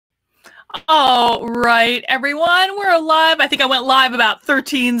All right, everyone, we're live. I think I went live about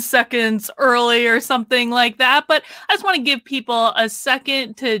 13 seconds early or something like that, but I just want to give people a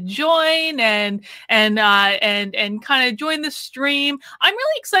second to join and kind of join the stream. I'm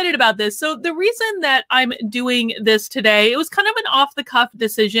really excited about this. So the reason that I'm doing this today, it was kind of an off-the-cuff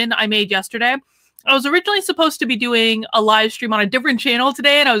decision I made yesterday. I was originally supposed to be doing a live stream on a different channel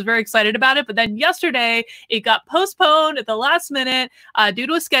today, and I was very excited about it. But then yesterday, it got postponed at the last minute due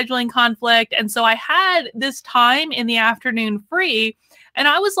to a scheduling conflict. And so I had this time in the afternoon free. And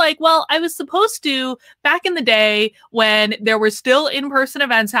I was like, well, I was supposed to, back in the day when there were still in-person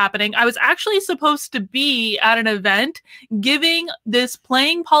events happening, I was actually supposed to be at an event giving this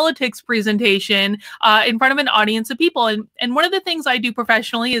playing politics presentation in front of an audience of people. And one of the things I do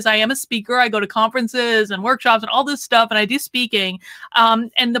professionally is I am a speaker. I go to conferences and workshops and all this stuff, and I do speaking.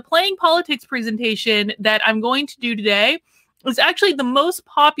 And the playing politics presentation that I'm going to do today is actually the most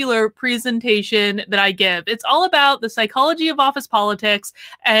popular presentation that I give. It's all about the psychology of office politics.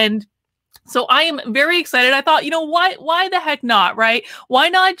 And so I am very excited. I thought, why the heck not, right? Why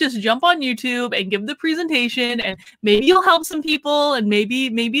not just jump on YouTube and give the presentation, and maybe you'll help some people and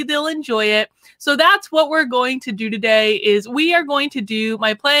maybe they'll enjoy it. So that's what we're going to do today, is we are going to do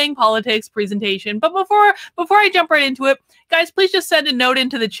my playing politics presentation. But before I jump right into it, guys, please just send a note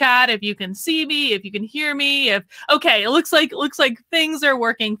into the chat if you can see me, if you can hear me, okay, it looks like things are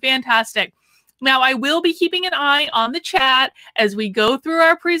working. Fantastic. Now, I will be keeping an eye on the chat as we go through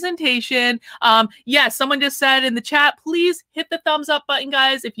our presentation. Yes, someone just said in the chat, please hit the thumbs up button,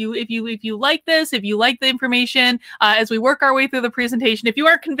 guys. If you like this, if you like the information, as we work our way through the presentation. If you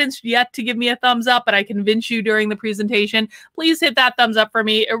aren't convinced yet to give me a thumbs up, but I convince you during the presentation, please hit that thumbs up for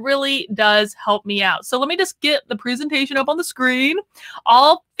me. It really does help me out. So let me just get the presentation up on the screen.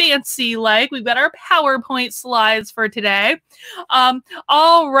 All fancy like. We've got our PowerPoint slides for today.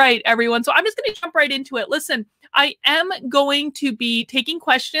 All right, everyone. So I'm just going to jump right into it. Listen, I am going to be taking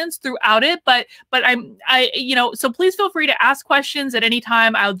questions throughout it, but so please feel free to ask questions at any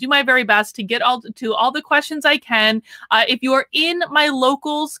time. I'll do my very best to get to all the questions I can. If you're in my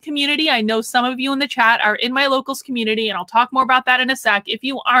locals community, I know some of you in the chat are in my locals community, and I'll talk more about that in a sec. If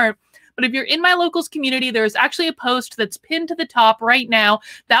you aren't, but if you're in my locals community, there's actually a post that's pinned to the top right now.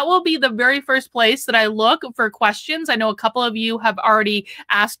 That will be the very first place that I look for questions. I know a couple of you have already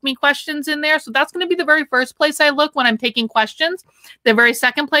asked me questions in there. So that's going to be the very first place I look when I'm taking questions. The very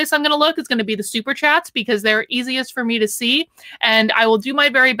second place I'm going to look is going to be the super chats, because they're easiest for me to see. And I will do my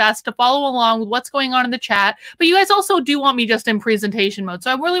very best to follow along with what's going on in the chat. But you guys also do want me just in presentation mode.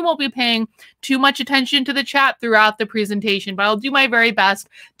 So I really won't be paying too much attention to the chat throughout the presentation, but I'll do my very best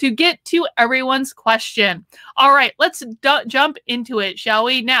to get to everyone's question. All right, let's jump into it, shall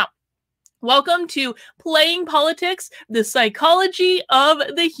we? Now, welcome to Playing Politics, the Psychology of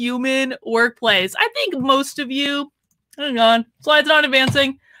the Human Workplace. I think most of you, hang on, slides not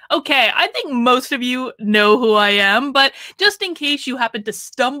advancing. Okay, I think most of you know who I am, but just in case you happen to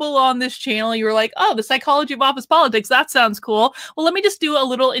stumble on this channel, you're like, oh, the psychology of office politics, that sounds cool. Well, let me just do a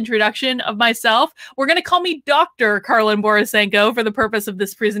little introduction of myself. We're going to call me Dr. Karlin Borisenko for the purpose of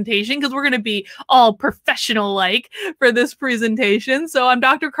this presentation, because we're going to be all professional-like for this presentation. So I'm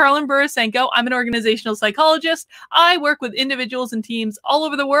Dr. Karlin Borisenko. I'm an organizational psychologist. I work with individuals and teams all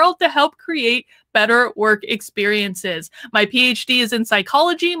over the world to help create better work experiences. My PhD is in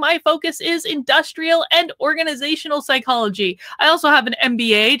psychology. My focus is industrial and organizational psychology. I also have an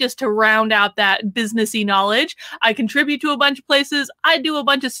MBA just to round out that businessy knowledge. I contribute to a bunch of places. I do a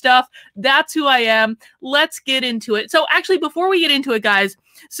bunch of stuff. That's who I am. Let's get into it. So actually, before we get into it, guys,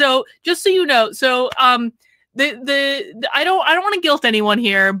 so just so you know, I don't want to guilt anyone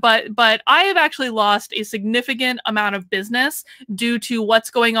here, but I have actually lost a significant amount of business due to what's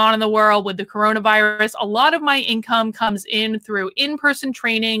going on in the world with the coronavirus. A lot of my income comes in through in-person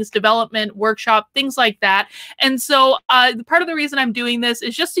trainings, development, workshop, things like that. And so part of the reason I'm doing this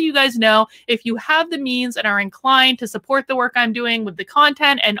is just so you guys know, if you have the means and are inclined to support the work I'm doing with the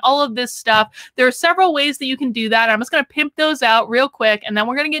content and all of this stuff, there are several ways that you can do that. I'm just going to pimp those out real quick, and then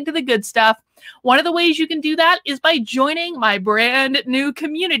we're going to get into the good stuff. One of the ways you can do that is by joining my brand new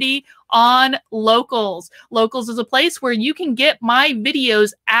community on Locals. Locals is a place where you can get my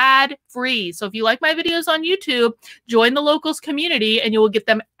videos ad-free. So if you like my videos on YouTube, join the Locals community and you will get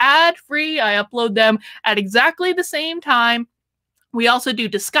them ad-free. I upload them at exactly the same time We also do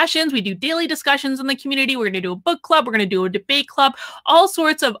discussions. We do daily discussions in the community. We're going to do a book club. We're going to do a debate club, all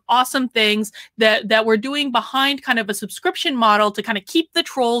sorts of awesome things that we're doing behind kind of a subscription model to kind of keep the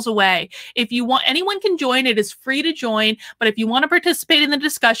trolls away. If you want, anyone can join. It is free to join. But if you want to participate in the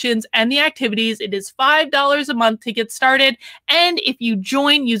discussions and the activities, it is $5 a month to get started. And if you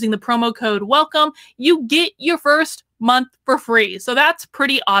join using the promo code WELCOME, you get your first month for free. So that's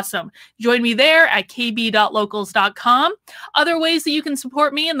pretty awesome. Join me there at kb.locals.com. Other ways that you can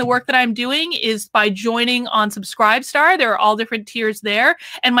support me and the work that I'm doing is by joining on Subscribestar. There are all different tiers there.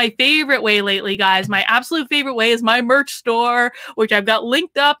 And my favorite way lately, guys, my absolute favorite way is my merch store, which I've got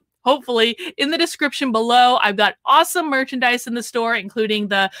linked up hopefully in the description below. I've got awesome merchandise in the store, including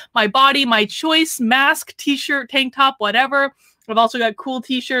the My Body, My Choice mask, t-shirt, tank top, whatever. I've also got cool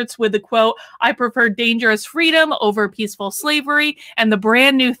t-shirts with the quote, "I prefer dangerous freedom over peaceful slavery." And the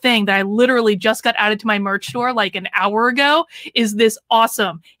brand new thing that I literally just got added to my merch store like an hour ago is this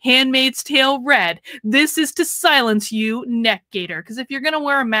awesome Handmaid's Tale red. This is to silence you, neck gaiter. Because if you're going to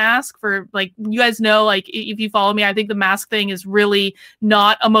wear a mask for, like, you guys know, like, if you follow me, I think the mask thing is really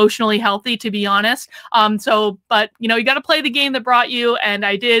not emotionally healthy, to be honest. But, you know, you got to play the game that brought you. And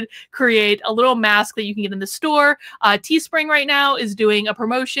I did create a little mask that you can get in the store. Teespring right now is doing a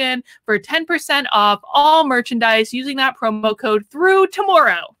promotion for 10% off all merchandise using that promo code through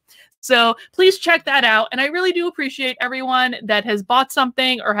tomorrow. So please check that out. And I really do appreciate everyone that has bought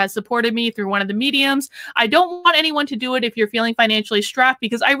something or has supported me through one of the mediums. I don't want anyone to do it if you're feeling financially strapped,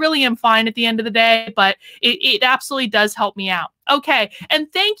 because I really am fine at the end of the day, but it absolutely does help me out. Okay.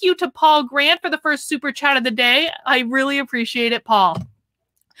 And thank you to Paul Grant for the first super chat of the day. I really appreciate it, Paul.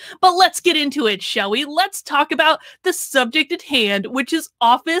 But let's get into it, shall we? Let's talk about the subject at hand, which is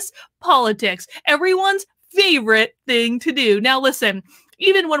office politics, everyone's favorite thing to do. Now, listen,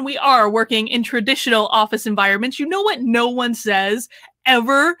 even when we are working in traditional office environments, you know what no one says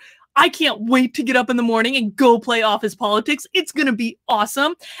ever? I can't wait to get up in the morning and go play office politics. It's going to be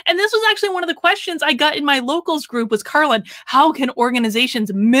awesome. And this was actually one of the questions I got in my locals group was, Carlin, how can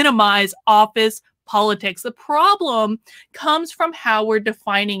organizations minimize office politics? The problem comes from how we're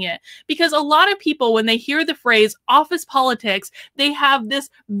defining it, because a lot of people, when they hear the phrase office politics, they have this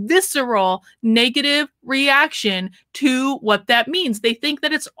visceral negative reaction to what that means. They think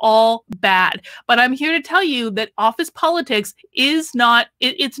that it's all bad. But I'm here to tell you that office politics is not,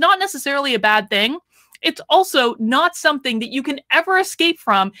 it's not necessarily a bad thing. It's also not something that you can ever escape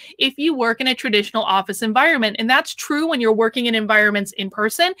from if you work in a traditional office environment. And that's true when you're working in environments in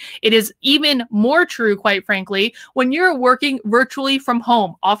person. It is even more true, quite frankly, when you're working virtually from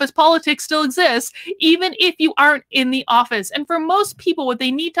home. Office politics still exists, even if you aren't in the office. And for most people, what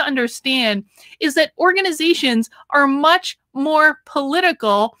they need to understand is that organizations are much more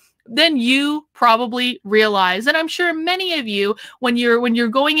political than you probably realize. And I'm sure many of you, when you're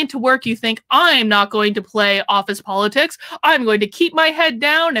going into work, you think, I'm not going to play office politics. I'm going to keep my head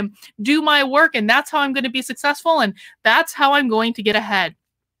down and do my work, and that's how I'm going to be successful, and that's how I'm going to get ahead.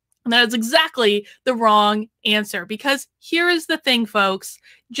 And that is exactly the wrong answer, because here is the thing, folks.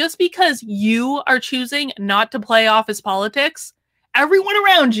 Just because you are choosing not to play office politics, everyone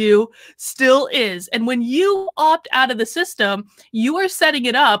around you still is. And when you opt out of the system, you are setting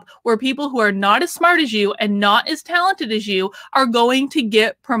it up where people who are not as smart as you and not as talented as you are going to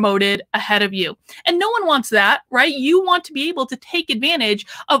get promoted ahead of you. And no one wants that, right? You want to be able to take advantage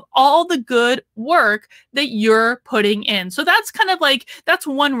of all the good work that you're putting in. So that's kind of like, that's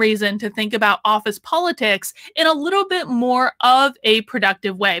one reason to think about office politics in a little bit more of a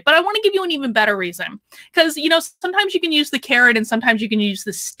productive way. But I want to give you an even better reason, because, you know, sometimes you can use the carrot and sometimes you can use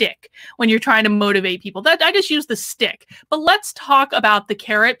the stick when you're trying to motivate people. That I just use the stick. But let's talk about the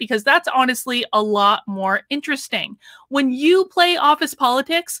carrot, because that's honestly a lot more interesting. When you play office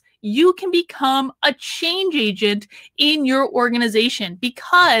politics, you can become a change agent in your organization,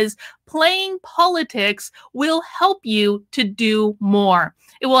 because playing politics will help you to do more.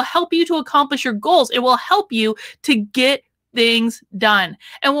 It will help you to accomplish your goals. It will help you to get things done.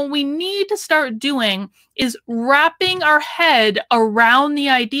 And what we need to start doing is wrapping our head around the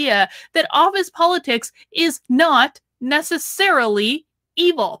idea that office politics is not necessarily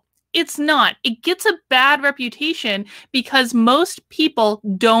evil. It's not. It gets a bad reputation because most people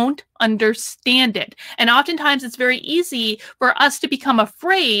don't understand it. And oftentimes it's very easy for us to become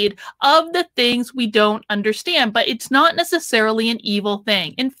afraid of the things we don't understand, but it's not necessarily an evil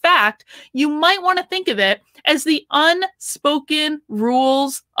thing. In fact, you might want to think of it as the unspoken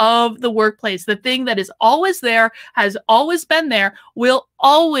rules of the workplace. The thing that is always there, has always been there, will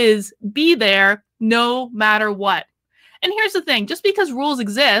always be there no matter what. And here's the thing, just because rules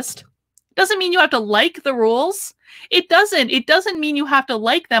exist doesn't mean you have to like the rules. It doesn't. It doesn't mean you have to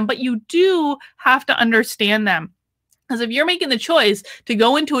like them, but you do have to understand them. Because if you're making the choice to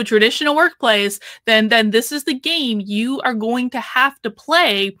go into a traditional workplace, then this is the game you are going to have to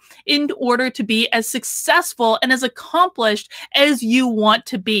play in order to be as successful and as accomplished as you want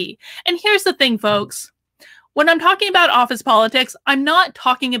to be. And here's the thing, folks. When I'm talking about office politics, I'm not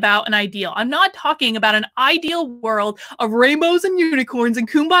talking about an ideal. I'm not talking about an ideal world of rainbows and unicorns and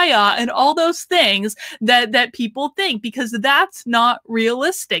kumbaya and all those things that people think, because that's not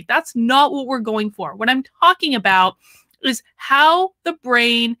realistic. That's not what we're going for. What I'm talking about is how the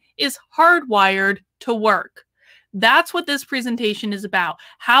brain is hardwired to work. That's what this presentation is about,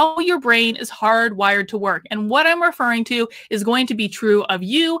 how your brain is hardwired to work. And what I'm referring to is going to be true of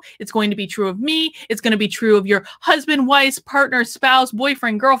you. It's going to be true of me. It's going to be true of your husband, wife, partner, spouse,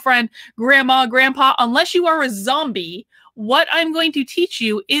 boyfriend, girlfriend, grandma, grandpa. Unless you are a zombie, what I'm going to teach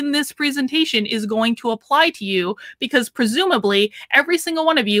you in this presentation is going to apply to you, because presumably every single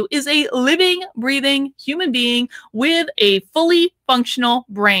one of you is a living, breathing human being with a fully functional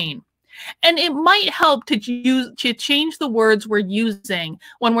brain. And it might help to change the words we're using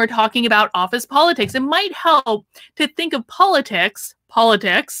when we're talking about office politics. It might help to think of politics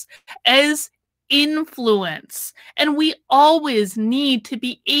as influence. And we always need to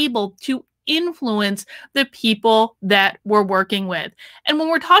be able to influence the people that we're working with. And when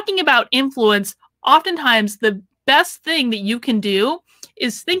we're talking about influence, oftentimes the best thing that you can do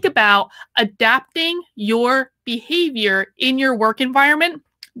is think about adapting your behavior in your work environment,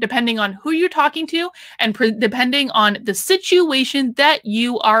 depending on who you're talking to and depending on the situation that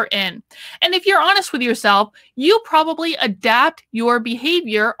you are in. And if you're honest with yourself, you probably adapt your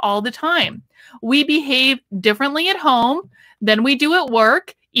behavior all the time. We behave differently at home than we do at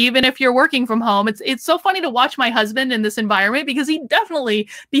work. Even if you're working from home, it's so funny to watch my husband in this environment, because he definitely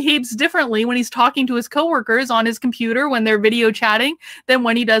behaves differently when he's talking to his coworkers on his computer when they're video chatting than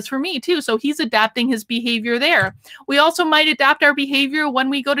when he does for me too. So he's adapting his behavior there. We also might adapt our behavior when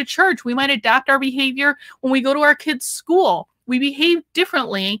we go to church. We might adapt our behavior when we go to our kids' school. We behave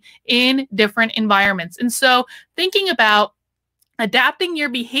differently in different environments. And so thinking about adapting your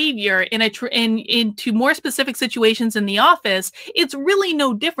behavior into more specific situations in the office, it's really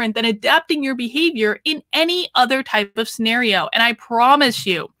no different than adapting your behavior in any other type of scenario. And I promise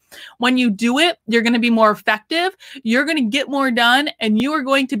you, when you do it, you're going to be more effective, you're going to get more done, and you are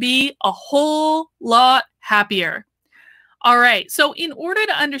going to be a whole lot happier. All right, so in order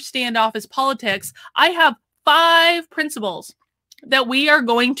to understand office politics, I have 5 principles that we are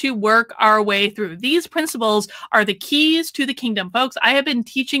going to work our way through. These principles are the keys to the kingdom. Folks, I have been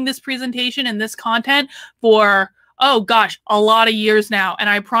teaching this presentation and this content for, oh gosh, a lot of years now.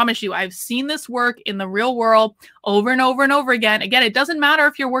 And I promise you, I've seen this work in the real world over and over and over again. Again, it doesn't matter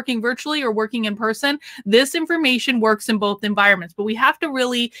if you're working virtually or working in person. This information works in both environments, but we have to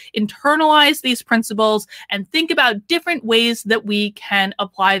really internalize these principles and think about different ways that we can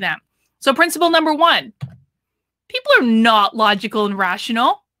apply them. So principle number 1, people are not logical and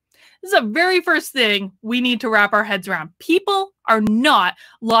rational. This is the very first thing we need to wrap our heads around. People are not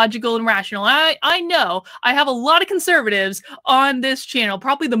logical and rational. I know I have a lot of conservatives on this channel.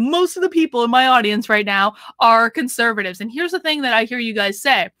 Probably the most of the people in my audience right now are conservatives. And here's the thing that I hear you guys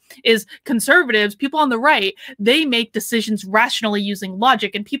say is conservatives, people on the right, they make decisions rationally using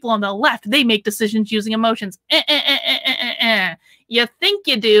logic, and people on the left, they make decisions using emotions. You think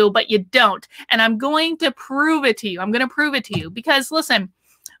you do, but you don't. And I'm going to prove it to you. I'm going to prove it to you because, listen,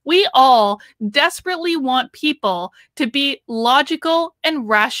 we all desperately want people to be logical and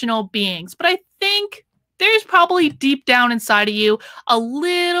rational beings. But I think there's probably deep down inside of you a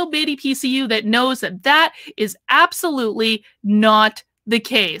little bitty piece of you that knows that that is absolutely not the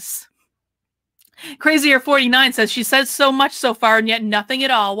case. Crazier49 says, she says so much so far and yet nothing at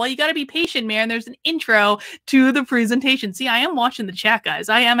all. Well, you got to be patient, man. There's an intro to the presentation. See, I am watching the chat, guys.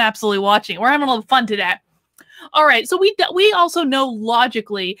 I am absolutely watching. We're having a little fun today. All right, so we also know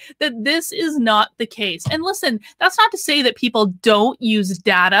logically that this is not the case. And listen, that's not to say that people don't use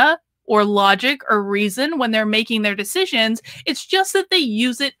data or logic or reason when they're making their decisions. It's just that they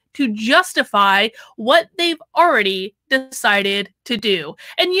use it to justify what they've already decided to do.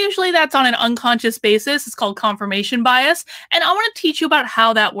 And usually that's on an unconscious basis. It's called confirmation bias. And I want to teach you about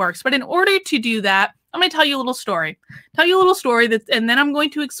how that works. But in order to do that, I'm going to tell you a little story. And then I'm going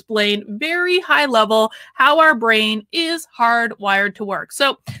to explain very high level how our brain is hardwired to work.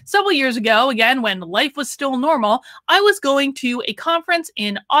 So several years ago, again, when life was still normal, I was going to a conference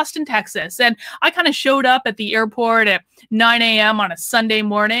in Austin, Texas, and I kind of showed up at the airport at 9 a.m. on a Sunday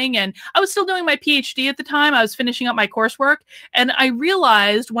morning, and I was still doing my PhD at the time. I was finishing up my coursework, and I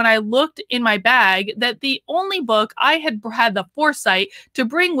realized when I looked in my bag that the only book I had the foresight to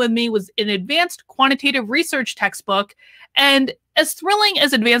bring with me was an advanced quantitative research textbook. And as thrilling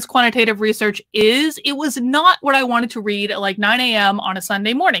as advanced quantitative research is, it was not what I wanted to read at like 9 a.m. on a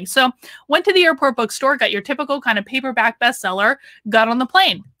Sunday morning. So went to the airport bookstore, got your typical kind of paperback bestseller, got on the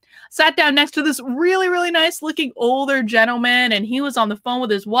plane. Sat down next to this really, really nice looking older gentleman, and he was on the phone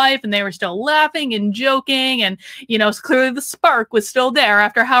with his wife, and they were still laughing and joking, and, you know, clearly the spark was still there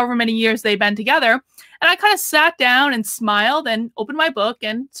after however many years they'd been together. And I kind of sat down and smiled and opened my book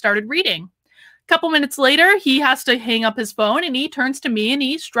and started reading. A couple minutes later, he has to hang up his phone, and he turns to me and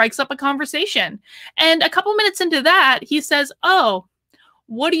he strikes up a conversation. And a couple minutes into that, he says, "Oh,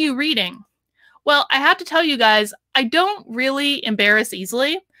 what are you reading?" Well, I have to tell you guys, I don't really embarrass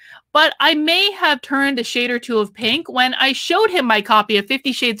easily, but I may have turned a shade or two of pink when I showed him my copy of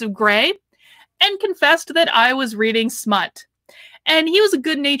 50 Shades of Grey and confessed that I was reading smut. And he was a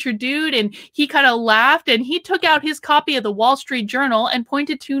good-natured dude, and he kind of laughed, and he took out his copy of the Wall Street Journal and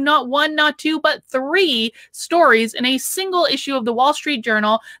pointed to not one, not two, but 3 stories in a single issue of the Wall Street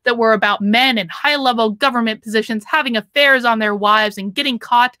Journal that were about men in high-level government positions having affairs on their wives and getting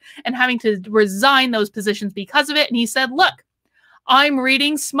caught and having to resign those positions because of it. And he said, "Look, I'm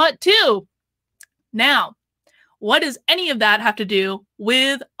reading smut too." Now, what does any of that have to do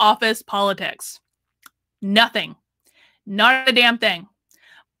with office politics? Nothing. Not a damn thing.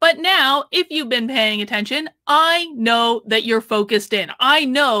 But now, if you've been paying attention, I know that you're focused in. I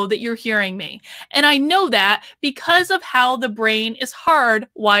know that you're hearing me. And I know that because of how the brain is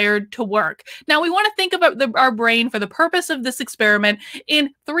hardwired to work. Now, we want to think about our brain for the purpose of this experiment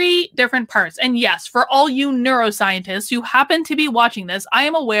in 3 different parts. And yes, for all you neuroscientists who happen to be watching this, I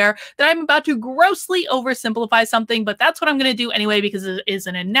am aware that I'm about to grossly oversimplify something, but that's what I'm going to do anyway because it is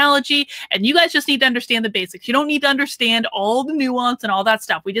an analogy, and you guys just need to understand the basics. You don't need to understand all the nuance and all that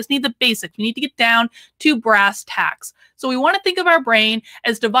stuff. We just need the basics. We need to get down to brass tacks. So we want to think of our brain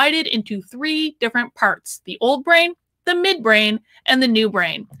as divided into 3 different parts: the old brain, the midbrain, and the new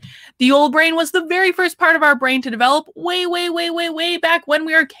brain. The old brain was the very first part of our brain to develop way back when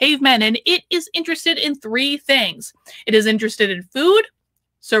we were cavemen, and it is interested in 3 things. It is interested in food,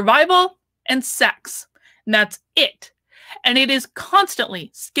 survival, and sex. And that's it. And it is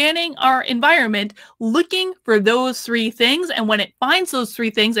constantly scanning our environment, looking for those 3 things. And when it finds those 3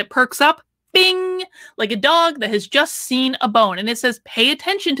 things, it perks up, bing, like a dog that has just seen a bone. And it says, pay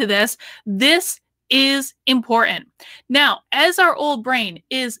attention to this. This is important. Now, as our old brain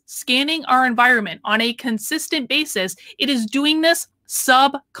is scanning our environment on a consistent basis, it is doing this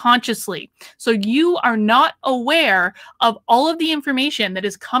subconsciously. So you are not aware of all of the information that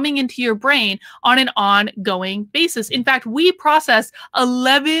is coming into your brain on an ongoing basis. In fact, we process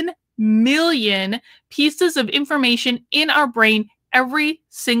 11 million pieces of information in our brain every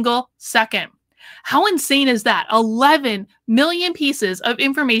single second. How insane is that? 11 million pieces of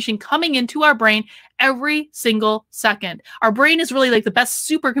information coming into our brain every single second. Our brain is really like the best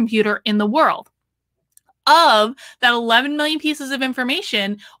supercomputer in the world. Of that 11 million pieces of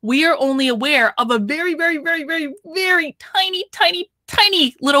information, we are only aware of a very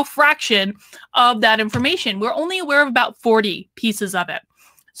tiny little fraction of that information. We're only aware of about 40 pieces of it.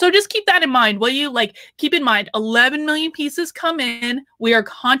 So just keep that in mind, will you? Like, keep in mind, 11 million pieces come in. We are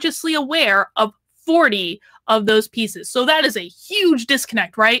consciously aware of 40 of those pieces. So that is a huge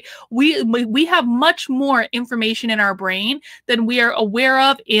disconnect, right? We have much more information in our brain than we are aware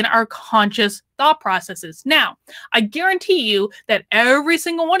of in our conscious thought processes. Now, I guarantee you that every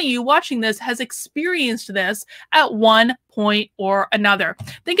single one of you watching this has experienced this at one point or another.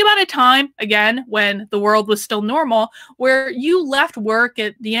 Think about a time, again, when the world was still normal, where you left work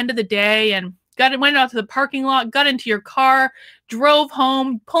at the end of the day and went out to the parking lot, got into your car, drove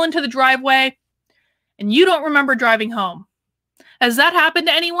home, pull into the driveway, and you don't remember driving home. Has that happened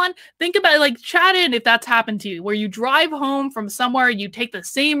to anyone? Think about it, like, chat in if that's happened to you, where you drive home from somewhere, you take the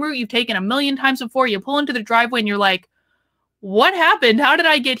same route you've taken a million times before, you pull into the driveway and you're like, what happened? How did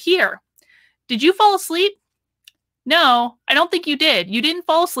I get here? Did you fall asleep? No, I don't think you did. You didn't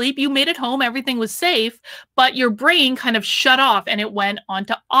fall asleep. You made it home. Everything was safe, but your brain kind of shut off and it went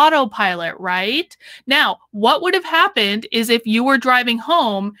onto autopilot, right? Now, what would have happened is if you were driving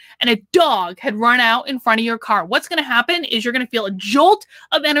home and a dog had run out in front of your car, what's going to happen is you're going to feel a jolt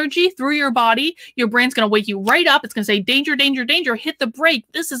of energy through your body. Your brain's going to wake you right up. It's going to say, danger, danger, danger, hit the brake.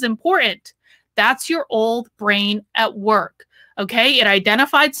 This is important. That's your old brain at work. Okay, it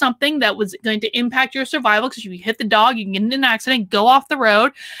identified something that was going to impact your survival because if you hit the dog, you can get in an accident, go off the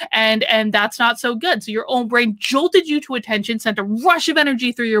road, and that's not so good. So your own brain jolted you to attention, sent a rush of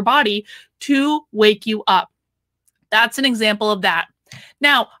energy through your body to wake you up. That's an example of that.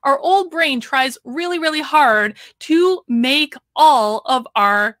 Now, our old brain tries really, really hard to make all of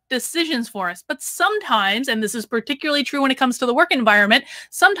our decisions for us. But sometimes, and this is particularly true when it comes to the work environment,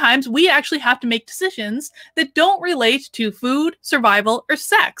 sometimes we actually have to make decisions that don't relate to food, survival, or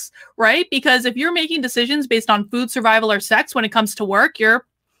sex, right? Because if you're making decisions based on food, survival, or sex when it comes to work, you're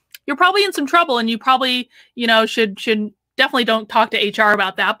probably in some trouble, and you probably, should definitely don't talk to HR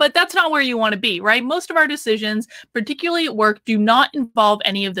about that, but that's not where you want to be, right? Most of our decisions, particularly at work, do not involve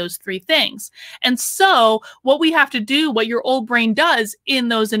any of those three things. And so what we have to do, what your old brain does in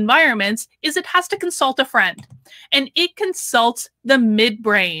those environments, is it has to consult a friend. And it consults the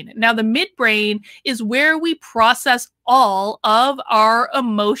midbrain. Now, the midbrain is where we process all of our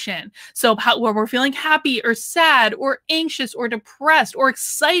emotion. So when we're feeling happy or sad or anxious or depressed or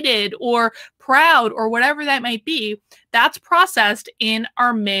excited or proud or whatever that might be, that's processed in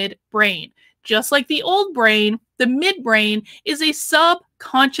our midbrain. Just like the old brain, the midbrain is a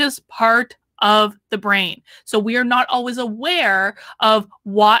subconscious part of the brain. So we are not always aware of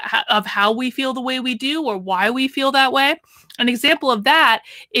how we feel the way we do or why we feel that way. An example of that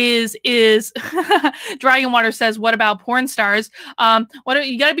is Dragon Water says, what about porn stars?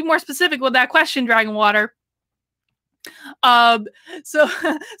 You got to be more specific with that question, Dragon Water. So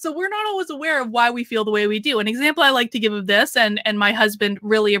we're not always aware of why we feel the way we do. An example I like to give of this, and my husband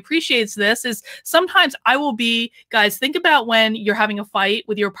really appreciates this, is sometimes I will be, guys, think about when you're having a fight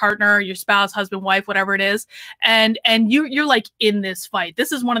with your partner, your spouse, husband, wife, whatever it is, and you're like in this fight.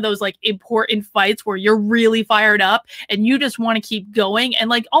 This is one of those like important fights where you're really fired up and you just want to keep going, and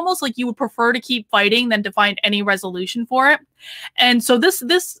like almost like you would prefer to keep fighting than to find any resolution for it. And so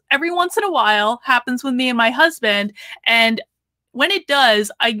this every once in a while happens with me and my husband. And when it does,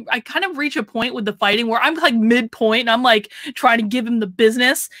 I kind of reach a point with the fighting where I'm like midpoint and I'm like trying to give him the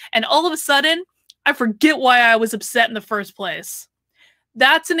business. And all of a sudden, I forget why I was upset in the first place.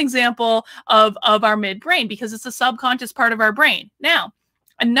 That's an example of our midbrain because it's a subconscious part of our brain. Now,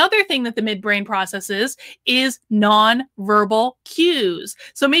 another thing that the midbrain processes is nonverbal cues.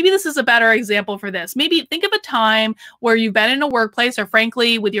 So maybe this is a better example for this. Maybe think of a time where you've been in a workplace or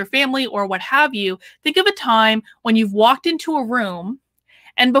frankly with your family or what have you. Think of a time when you've walked into a room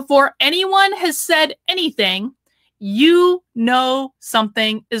and before anyone has said anything, you know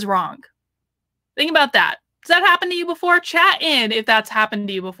something is wrong. Think about that. Does that happen to you before? Chat in if that's happened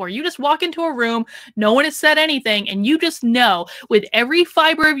to you before. You just walk into a room, no one has said anything, and you just know with every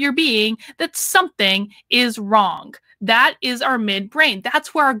fiber of your being that something is wrong. That is our midbrain.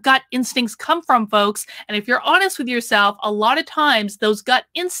 That's where our gut instincts come from, folks. And if you're honest with yourself, a lot of times those gut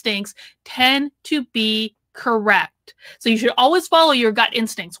instincts tend to be correct. So you should always follow your gut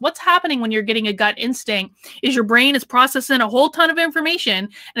instincts. What's happening when you're getting a gut instinct is your brain is processing a whole ton of information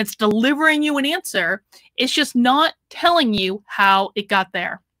and it's delivering you an answer. It's just not telling you how it got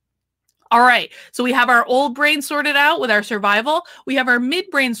there. All right, so we have our old brain sorted out with our survival. We have our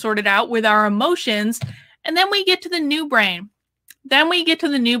midbrain sorted out with our emotions. And then we get to the new brain.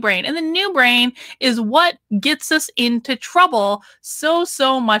 And the new brain is what gets us into trouble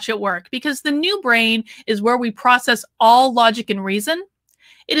so much at work, because the new brain is where we process all logic and reason.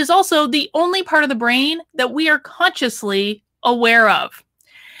 It is also the only part of the brain that we are consciously aware of.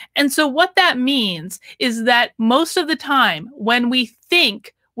 And so what that means is that most of the time when we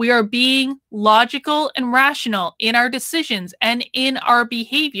think we are being logical and rational in our decisions and in our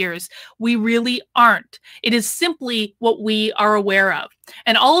behaviors, we really aren't. It is simply what we are aware of.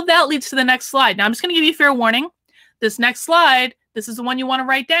 And all of that leads to the next slide. Now, I'm just going to give you a fair warning. This next slide, this is the one you want to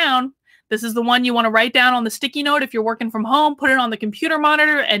write down. This is the one you want to write down on the sticky note if you're working from home, put it on the computer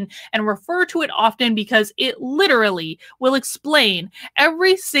monitor and refer to it often because it literally will explain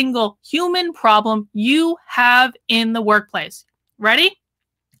every single human problem you have in the workplace. Ready?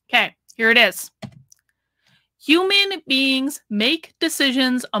 Okay, here it is. Human beings make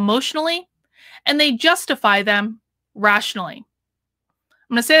decisions emotionally and they justify them rationally.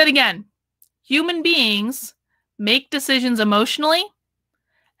 I'm going to say that again. Human beings make decisions emotionally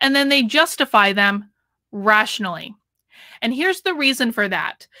and then they justify them rationally. And here's the reason for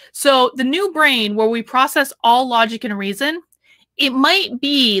that. So the new brain, where we process all logic and reason, it might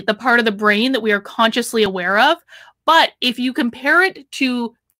be the part of the brain that we are consciously aware of, but if you compare it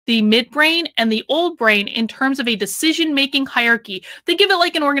to the midbrain and the old brain in terms of a decision-making hierarchy, think of it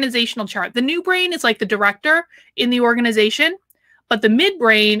like an organizational chart. The new brain is like the director in the organization, but the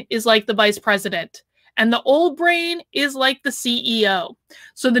midbrain is like the vice president. And the old brain is like the CEO.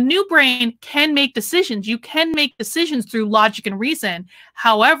 So the new brain can make decisions. You can make decisions through logic and reason.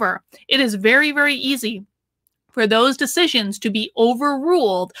 However, it is very, very easy for those decisions to be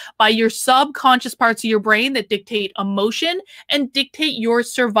overruled by your subconscious parts of your brain that dictate emotion and dictate your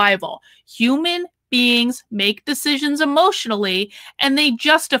survival. Human beings make decisions emotionally and they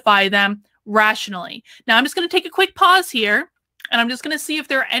justify them rationally. Now, I'm just going to take a quick pause here. And I'm just going to see if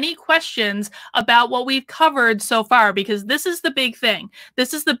there are any questions about what we've covered so far, because this is the big thing.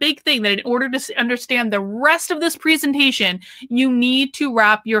 This is the big thing that in order to understand the rest of this presentation, you need to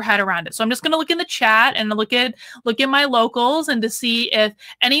wrap your head around it. So I'm just going to look in the chat and look at my locals and to see if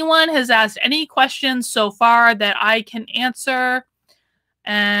anyone has asked any questions so far that I can answer.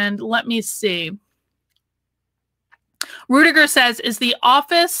 And let me see. Rudiger says, is The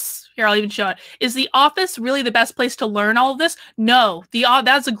Office... Here, I'll even show it. Is The Office really the best place to learn all of this? No.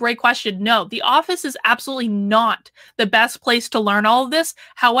 That's a great question. No, The Office is absolutely not the best place to learn all of this.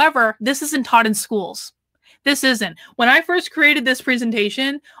 However, this isn't taught in schools. This isn't. When I first created this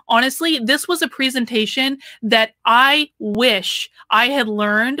presentation, honestly, this was a presentation that I wish I had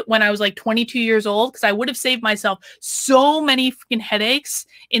learned when I was like 22 years old, because I would have saved myself so many freaking headaches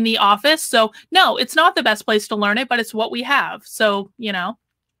in the office. So no, it's not the best place to learn it, but it's what we have. So, you know.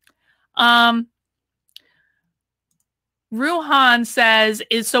 Ruhan says,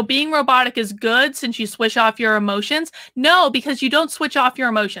 so being robotic is good since you switch off your emotions? No, because you don't switch off your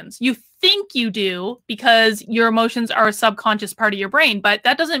emotions. You think you do because your emotions are a subconscious part of your brain, but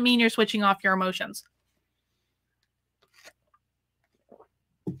that doesn't mean you're switching off your emotions.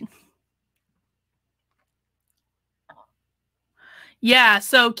 Yeah,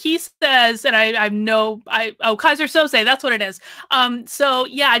 so Keith says, and Kaiser Sose, that's what it is. So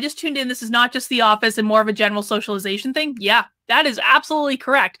yeah, I just tuned in. This is not just The Office and more of a general socialization thing. Yeah, that is absolutely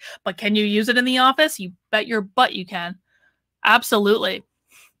correct. But can you use it in the office? You bet your butt you can. Absolutely.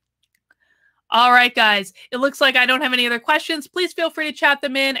 All right, guys, it looks like I don't have any other questions. Please feel free to chat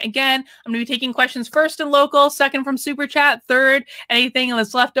them in. Again, I'm going to be taking questions first in local, second from Super Chat, third, anything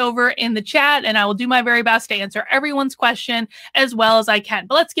that's left over in the chat, and I will do my very best to answer everyone's question as well as I can.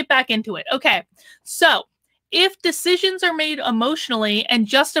 But let's get back into it. Okay, so if decisions are made emotionally and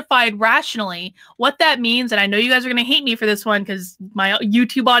justified rationally, what that means, and I know you guys are going to hate me for this one because my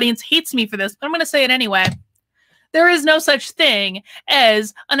YouTube audience hates me for this, but I'm going to say it anyway. There is no such thing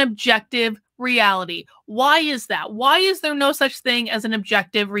as an objective reality. Why is that? Why is there no such thing as an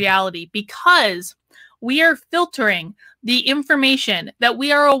objective reality? Because we are filtering the information that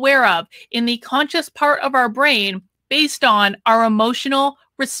we are aware of in the conscious part of our brain based on our emotional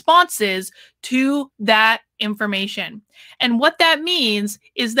responses to that information. And what that means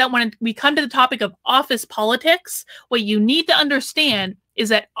is that when we come to the topic of office politics, what you need to understand is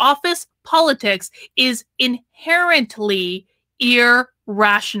that office politics is inherently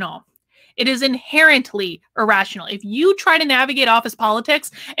irrational. It is inherently irrational. If you try to navigate office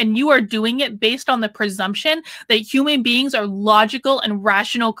politics and you are doing it based on the presumption that human beings are logical and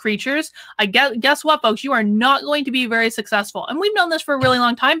rational creatures, guess what, folks? You are not going to be very successful. And we've known this for a really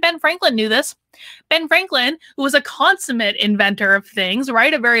long time. Ben Franklin knew this. Ben Franklin, who was a consummate inventor of things,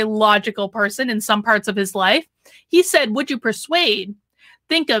 right? A very logical person in some parts of his life. He said, would you persuade?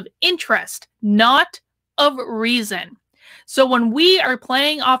 Think of interest, not of reason. So when we are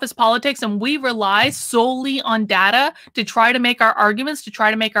playing office politics and we rely solely on data to try to make our arguments, to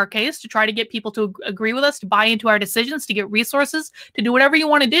try to make our case, to try to get people to agree with us, to buy into our decisions, to get resources, to do whatever you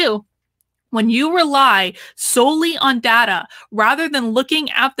want to do, when you rely solely on data rather than looking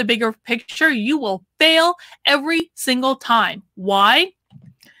at the bigger picture, you will fail every single time. Why?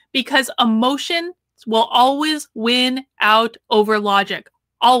 Because emotion will always win out over logic.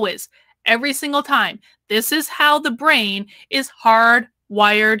 Always. Every single time. This is how the brain is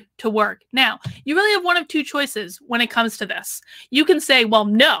hardwired to work. Now, you really have one of two choices when it comes to this. You can say, well,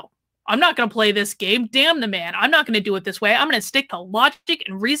 no, I'm not going to play this game. Damn the man. I'm not going to do it this way. I'm going to stick to logic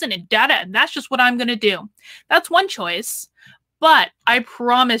and reason and data, and that's just what I'm going to do. That's one choice. But I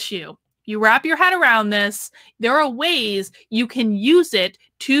promise you, you wrap your head around this, there are ways you can use it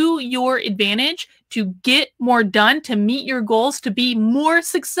to your advantage to get more done, to meet your goals, to be more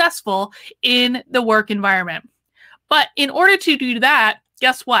successful in the work environment. But in order to do that,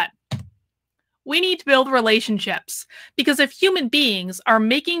 guess what? We need to build relationships, because if human beings are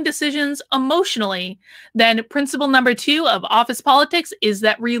making decisions emotionally, then principle number 2 of office politics is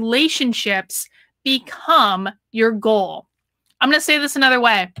that relationships become your goal. I'm going to say this another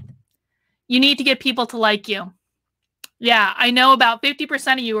way. You need to get people to like you. Yeah, I know about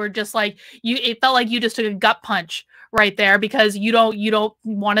 50% of you are just like, it felt like you just took a gut punch right there, because you don't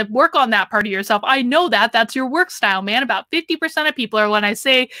want to work on that part of yourself. I know that. That's your work style, man. About 50% of people are, when I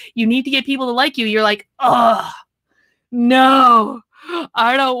say you need to get people to like you, you're like, "Ugh, no,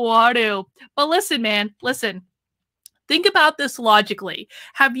 I don't want to." But listen, man, listen. Think about this logically.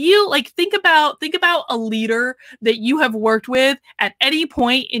 Have you, think about a leader that you have worked with at any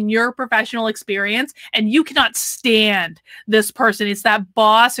point in your professional experience, and you cannot stand this person. It's that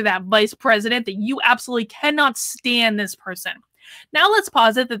boss or that vice president that you absolutely cannot stand this person. Now let's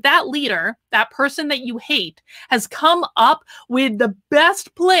posit that that leader, that person that you hate, has come up with the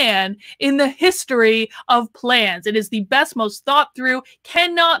best plan in the history of plans. It is the best, most thought through,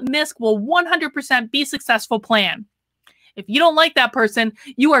 cannot miss, will 100% be successful plan. If you don't like that person,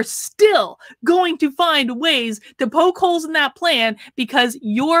 you are still going to find ways to poke holes in that plan, because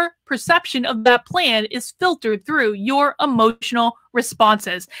your perception of that plan is filtered through your emotional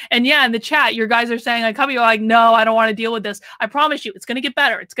responses. And yeah, in the chat, your guys are saying, you're like, no, I don't want to deal with this. I promise you, it's going to get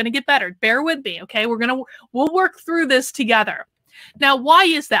better. It's going to get better. Bear with me, okay? We'll work through this together. Now, why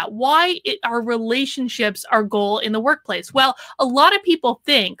is that? Why are relationships our goal in the workplace? Well, a lot of people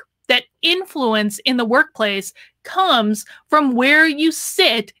think that influence in the workplace comes from where you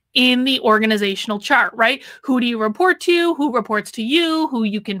sit in the organizational chart, right? Who do you report to? Who reports to you? Who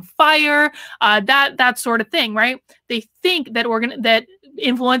you can fire? That sort of thing, right? They think that that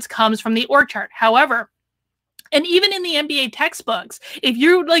influence comes from the org chart. However, and even in the MBA textbooks, if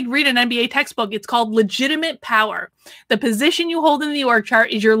you read an MBA textbook, it's called legitimate power. The position you hold in the org chart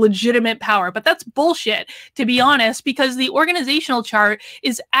is your legitimate power. But that's bullshit, to be honest, because the organizational chart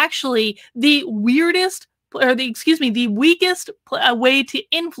is actually the weirdest, or the weakest way to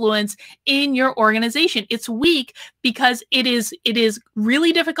influence in your organization. It's weak because it is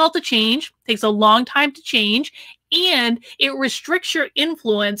really difficult to change, takes a long time to change, and it restricts your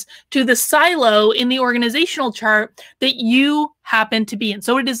influence to the silo in the organizational chart that you happen to be in.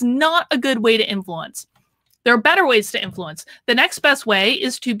 So it is not a good way to influence. There are better ways to influence. The next best way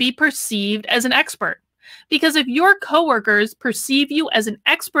is to be perceived as an expert. Because if your coworkers perceive you as an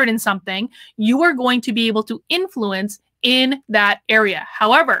expert in something, you are going to be able to influence in that area.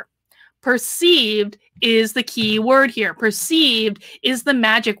 However, perceived is the key word here. Perceived is the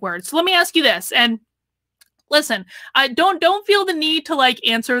magic word. So let me ask you this, and listen, don't feel the need to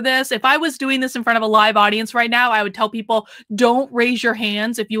answer this. If I was doing this in front of a live audience right now, I would tell people, don't raise your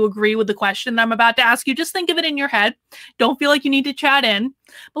hands if you agree with the question that I'm about to ask you. Just think of it in your head. Don't feel like you need to chat in.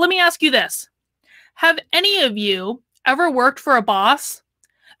 But let me ask you this. Have any of you ever worked for a boss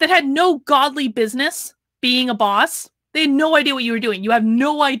that had no godly business being a boss? They had no idea what you were doing. You have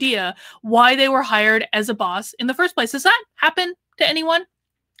no idea why they were hired as a boss in the first place. Does that happen to anyone?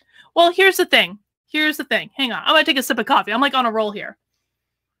 Well, here's the thing. Here's the thing. Hang on. I'm going to take a sip of coffee. I'm on a roll here.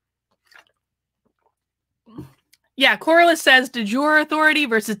 Yeah, Corliss says de jure authority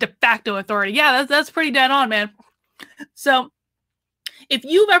versus de facto authority. Yeah, that's pretty dead on, man. So if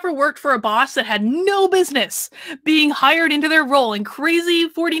you've ever worked for a boss that had no business being hired into their role, and Crazy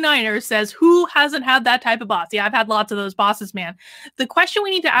 49ers says, who hasn't had that type of boss? Yeah, I've had lots of those bosses, man. The question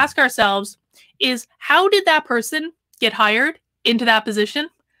we need to ask ourselves is, how did that person get hired into that position?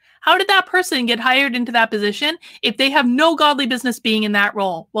 How did that person get hired into that position if they have no godly business being in that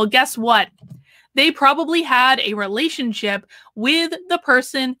role? Well, guess what? They probably had a relationship with the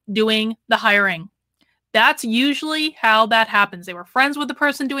person doing the hiring. That's usually how that happens. They were friends with the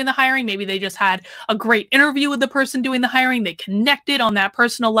person doing the hiring. Maybe they just had a great interview with the person doing the hiring. They connected on that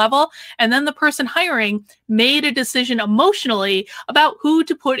personal level. And then the person hiring made a decision emotionally about who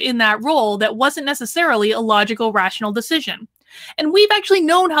to put in that role that wasn't necessarily a logical, rational decision. And we've actually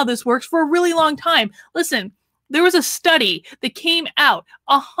known how this works for a really long time. Listen, there was a study that came out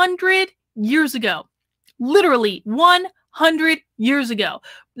 100 years ago, literally 100 years ago.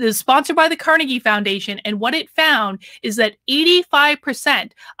 It is sponsored by the Carnegie Foundation, and what it found is that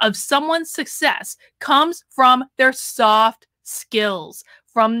 85% of someone's success comes from their soft skills,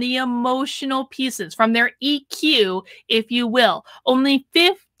 from the emotional pieces, from their EQ, if you will. Only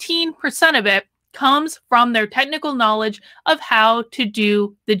 15% of it comes from their technical knowledge of how to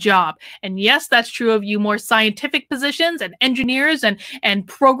do the job. And yes, that's true of you more scientific positions and engineers and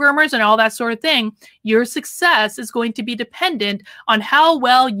programmers and all that sort of thing. Your success is going to be dependent on how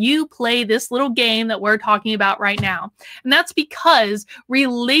well you play this little game that we're talking about right now. And that's because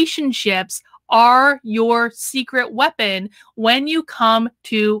relationships are your secret weapon when you come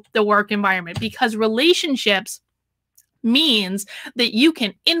to the work environment, because relationships means that you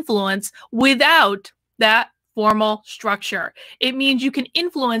can influence without that formal structure. It means you can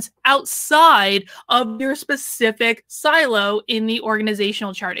influence outside of your specific silo in the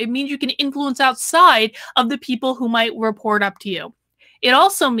organizational chart. It means you can influence outside of the people who might report up to you. It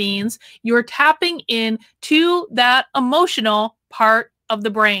also means you're tapping into that emotional part of the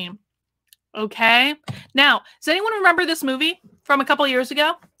brain. Okay? Now, does anyone remember this movie from a couple years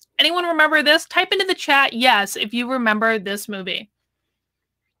ago? Anyone remember this? Type into the chat yes if you remember this movie.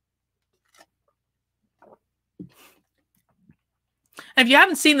 And if you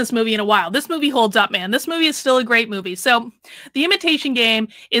haven't seen this movie in a while, this movie holds up, man. This movie is still a great movie. So The Imitation Game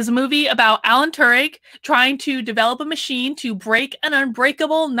is a movie about Alan Turing trying to develop a machine to break an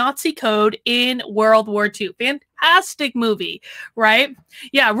unbreakable Nazi code in World War II. Fantastic movie, right?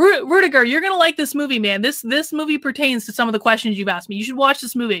 Yeah, Rudiger, you're going to like this movie, man. This movie pertains to some of the questions you've asked me. You should watch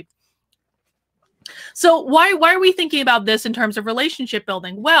this movie. So why are we thinking about this in terms of relationship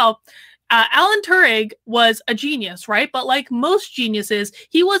building? Well, Alan Turing was a genius, right? But like most geniuses,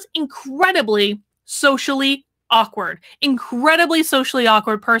 he was incredibly socially awkward, incredibly socially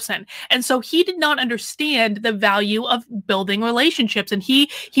awkward person. And so he did not understand the value of building relationships. And he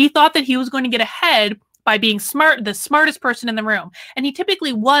thought that he was going to get ahead by being smart, the smartest person in the room. And he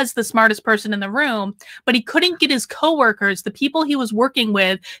typically was the smartest person in the room, but he couldn't get his coworkers, the people he was working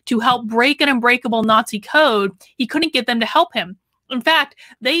with, to help break an unbreakable Nazi code. He couldn't get them to help him. In fact,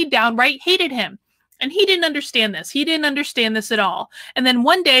 they downright hated him. And he didn't understand this. He didn't understand this at all. And then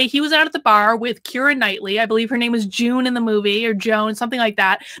one day he was out at the bar with Keira Knightley. I believe her name was June in the movie, or Joan, something like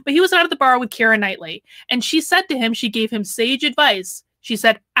that. But he was out at the bar with Keira Knightley. And she said to him, she gave him sage advice. She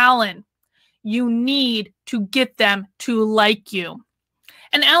said, Alan, you need to get them to like you.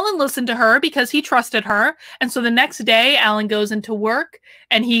 And Alan listened to her because he trusted her. And so the next day, Alan goes into work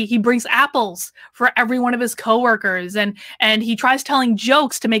and he brings apples for every one of his coworkers. And he tries telling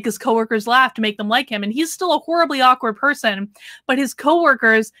jokes to make his coworkers laugh, to make them like him. And he's still a horribly awkward person, but his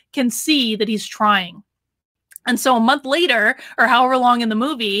coworkers can see that he's trying. And so a month later, or however long in the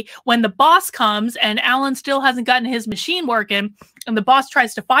movie, when the boss comes and Alan still hasn't gotten his machine working, and the boss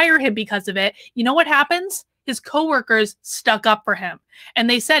tries to fire him because of it, you know what happens? His coworkers stuck up for him. And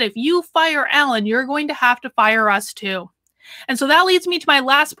they said, if you fire Alan, you're going to have to fire us too. And so that leads me to my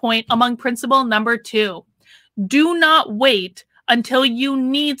last point among principle number 2. Do not wait until you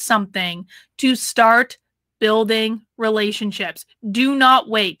need something to start building relationships. Do not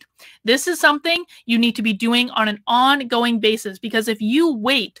wait. This is something you need to be doing on an ongoing basis, because if you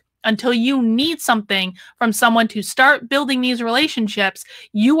wait until you need something from someone to start building these relationships,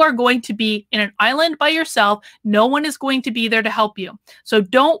 you are going to be in an island by yourself. No one is going to be there to help you. So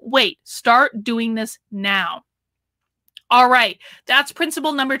don't wait. Start doing this now. All right, that's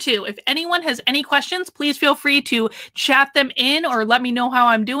principle number 2. If anyone has any questions, please feel free to chat them in or let me know how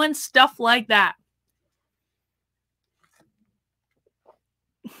I'm doing, stuff like that.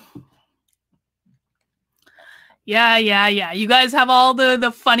 Yeah. You guys have all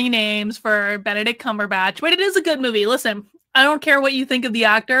the funny names for Benedict Cumberbatch, but it is a good movie. Listen, I don't care what you think of the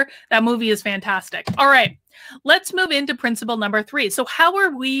actor. That movie is fantastic. All right, let's move into principle number 3. So how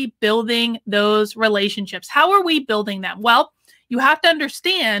are we building those relationships? How are we building them? Well, you have to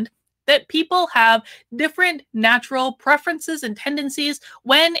understand that people have different natural preferences and tendencies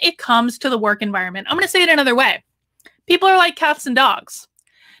when it comes to the work environment. I'm going to say it another way. People are like cats and dogs.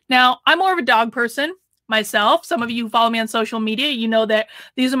 Now, I'm more of a dog person myself. Some of you who follow me on social media, you know that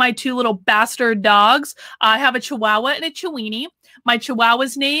these are my 2 little bastard dogs. I have a Chihuahua and a Chiweenie. My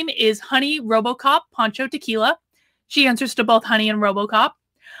Chihuahua's name is Honey Robocop Poncho Tequila. She answers to both Honey and Robocop.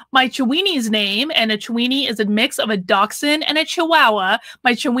 My Chiweenie's name, and a Chiweenie is a mix of a Dachshund and a Chihuahua.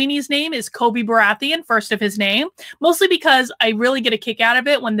 My Chiweenie's name is Kobe Baratheon, first of his name, mostly because I really get a kick out of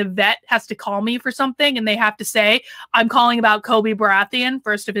it when the vet has to call me for something and they have to say, I'm calling about Kobe Baratheon,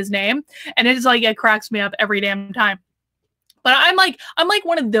 first of his name. And it is like, it cracks me up every damn time. But I'm like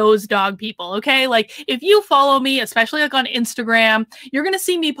one of those dog people, okay? Like, if you follow me, especially like on Instagram, you're going to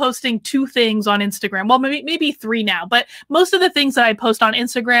see me posting 2 things on Instagram. Well, maybe 3 now, but most of the things that I post on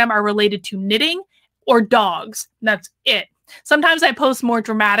Instagram are related to knitting or dogs. That's it. Sometimes I post more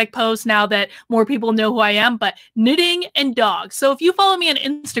dramatic posts now that more people know who I am, but knitting and dogs. So if you follow me on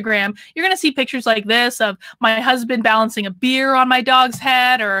Instagram, you're going to see pictures like this of my husband balancing a beer on my dog's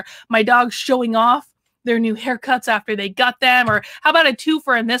head, or my dog showing off their new haircuts after they got them, or how about a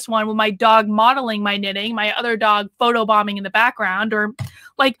twofer in this one with my dog modeling my knitting, my other dog photobombing in the background, or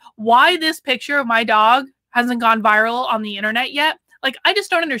like why this picture of my dog hasn't gone viral on the internet yet. Like, I just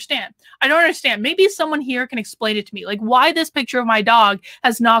don't understand. I don't understand. Maybe someone here can explain it to me, like why this picture of my dog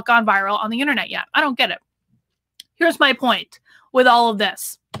has not gone viral on the internet yet. I don't get it. Here's my point with all of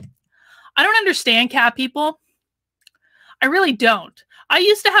this. I don't understand cat people. I really don't. I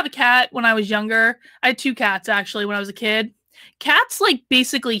used to have a cat when I was younger. I had 2 cats actually when I was a kid. Cats like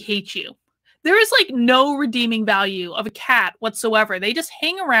basically hate you. There is like no redeeming value of a cat whatsoever. They just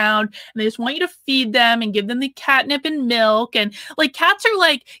hang around and they just want you to feed them and give them the catnip and milk. And like cats are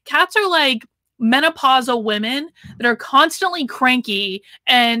like menopausal women that are constantly cranky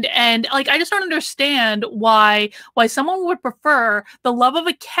and like I just don't understand why someone would prefer the love of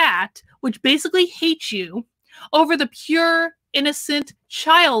a cat, which basically hates you, over the pure, innocent,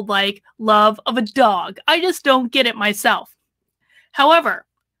 childlike love of a dog. I just don't get it myself. However,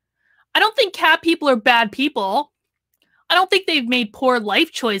 I don't think cat people are bad people. I don't think they've made poor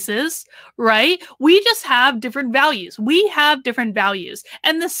life choices, right? We just have different values. We have different values.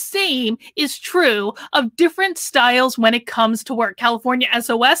 And the same is true of different styles when it comes to work. California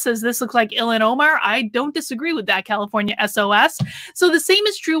SOS says this looks like Ilan Omar. I don't disagree with that, California SOS. So the same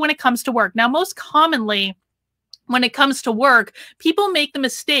is true when it comes to work. Now, most commonly, when it comes to work, people make the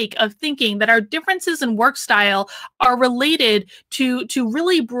mistake of thinking that our differences in work style are related to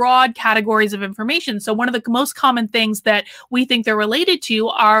really broad categories of information. So one of the most common things that we think they're related to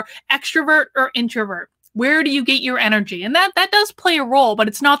are extrovert or introvert. Where do you get your energy? And that does play a role, but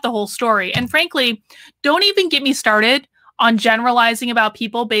it's not the whole story. And frankly, don't even get me started on generalizing about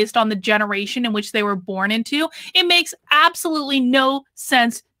people based on the generation in which they were born into. It makes absolutely no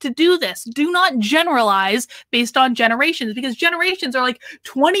sense to do this. Do not generalize based on generations, because generations are like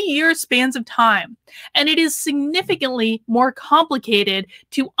 20-year spans of time. And it is significantly more complicated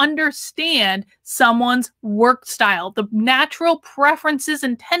to understand someone's work style, the natural preferences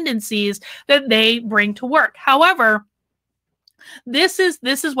and tendencies that they bring to work. However, this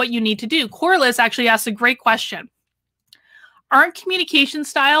is what you need to do. Corliss actually asked a great question. Aren't communication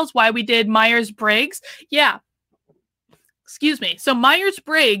styles why we did Myers-Briggs? Yeah. Excuse me. So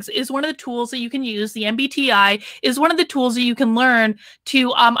Myers-Briggs is one of the tools that you can use. The MBTI is one of the tools that you can learn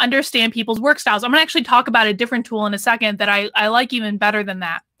to understand people's work styles. I'm going to actually talk about a different tool in a second that I like even better than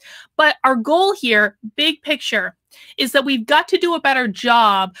that. But our goal here, big picture, is that we've got to do a better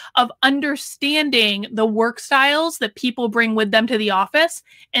job of understanding the work styles that people bring with them to the office.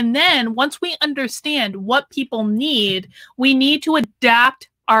 And then once we understand what people need, we need to adapt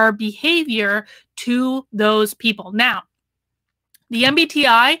our behavior to those people. Now, the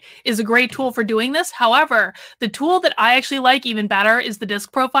MBTI is a great tool for doing this. However, the tool that I actually like even better is the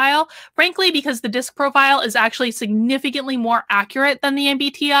DISC profile, frankly, because the DISC profile is actually significantly more accurate than the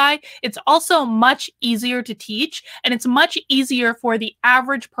MBTI. It's also much easier to teach, and it's much easier for the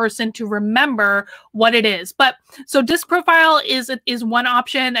average person to remember what it is. But so DISC profile is one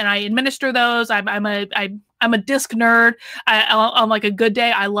option, and I administer those. I'm a DISC nerd. On like a good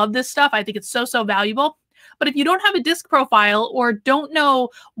day, I love this stuff. I think it's so valuable. But if you don't have a DISC profile or don't know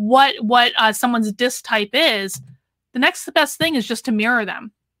what someone's DISC type is, the next best thing is just to mirror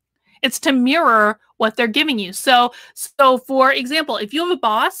them. It's to mirror what they're giving you. So for example, if you have a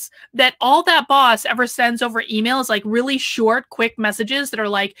boss that all that boss ever sends over email is like really short, quick messages that are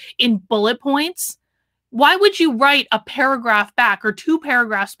like in bullet points, why would you write a paragraph back or 2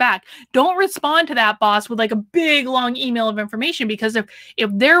 paragraphs back? Don't respond to that boss with like a big long email of information, because if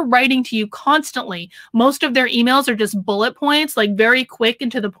they're writing to you constantly, most of their emails are just bullet points, like very quick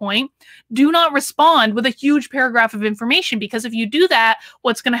and to the point. Do not respond with a huge paragraph of information, because if you do that,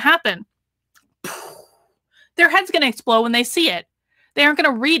 what's going to happen? Their head's going to explode when they see it. They aren't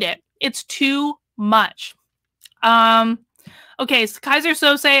going to read it. It's too much. Okay, so Kaiser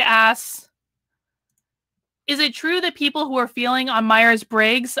Sose asks, is it true that people who are feeling on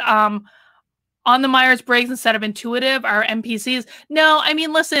Myers-Briggs, on the Myers-Briggs instead of intuitive are NPCs? No, I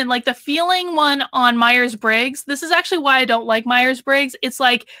mean, listen, like the feeling one on Myers-Briggs, this is actually why I don't like Myers-Briggs. It's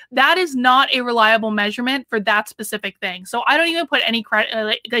like, that is not a reliable measurement for that specific thing. So I don't even put any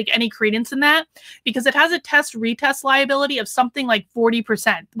any credence in that, because it has a test-retest liability of something like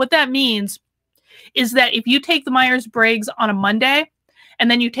 40%. What that means is that if you take the Myers-Briggs on a Monday and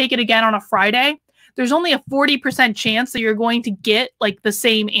then you take it again on a Friday, there's only a 40% chance that you're going to get like the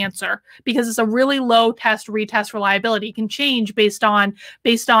same answer, because it's a really low test-retest reliability. It can change based on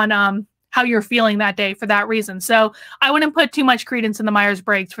how you're feeling that day for that reason. So I wouldn't put too much credence in the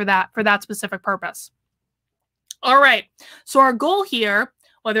Myers-Briggs for that specific purpose. All right. So our goal here,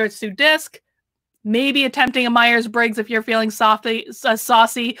 whether it's through DISC, maybe attempting a Myers-Briggs if you're feeling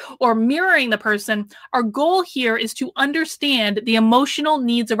saucy, or mirroring the person. Our goal here is to understand the emotional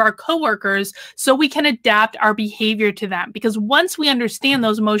needs of our coworkers so we can adapt our behavior to them. Because once we understand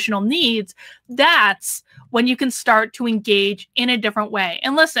those emotional needs, that's when you can start to engage in a different way.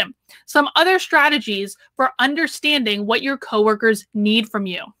 And listen, some other strategies for understanding what your coworkers need from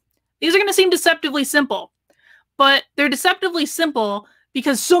you. These are going to seem deceptively simple, but they're deceptively simple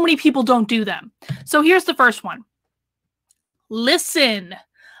because so many people don't do them. So here's the first one. Listen.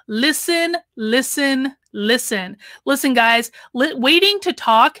 Listen, listen, listen. Listen, guys, waiting to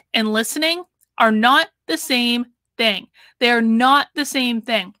talk and listening are not the same thing. They are not the same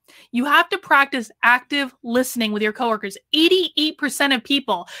thing. You have to practice active listening with your coworkers. 88% of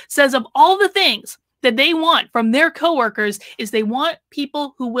people says of all the things that they want from their coworkers is they want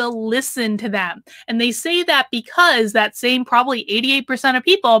people who will listen to them. And they say that because that same probably 88% of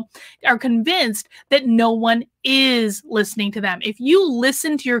people are convinced that no one is listening to them. If you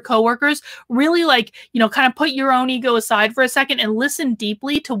listen to your coworkers, really kind of put your own ego aside for a second and listen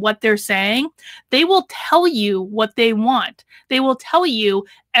deeply to what they're saying, they will tell you what they want. They will tell you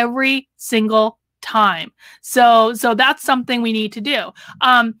every single time. So that's something we need to do.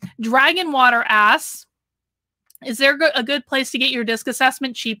 Dragon Water asks, is there a good place to get your disc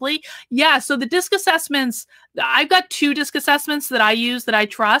assessment cheaply? Yeah, so the disc assessments, I've got 2 disc assessments that I use that I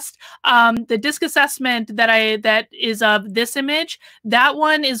trust. The disc assessment that is of this image, that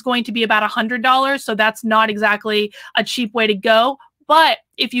one is going to be about $100, so that's not exactly a cheap way to go. But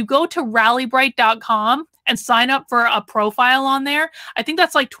if you go to rallybright.com and sign up for a profile on there, I think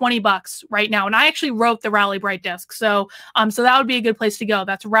that's like $20 right now. And I actually wrote the Rally Bright disc. So that would be a good place to go.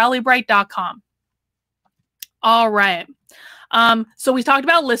 That's rallybright.com. All right. So we talked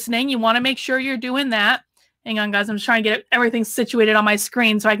about listening. You want to make sure you're doing that. Hang on, guys. I'm just trying to get everything situated on my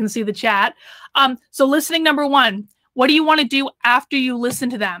screen so I can see the chat. So listening, number 1, what do you want to do after you listen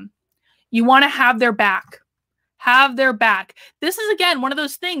to them? You want to have their back. Have their back. This is, again, one of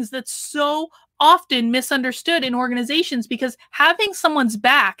those things that's so often misunderstood in organizations, because having someone's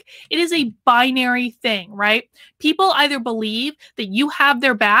back, it is a binary thing, right? People either believe that you have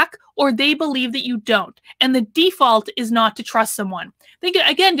their back or they believe that you don't. And the default is not to trust someone. Think,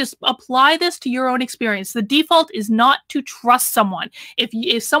 again, just apply this to your own experience. The default is not to trust someone.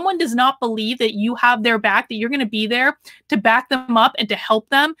 If someone does not believe that you have their back, that you're going to be there to back them up and to help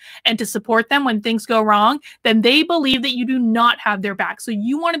them and to support them when things go wrong, then they believe that you do not have their back. So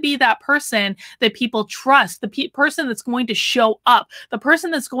you want to be that person that people trust, the person that's going to show up, the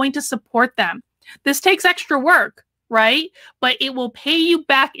person that's going to support them. This takes extra work, right? But it will pay you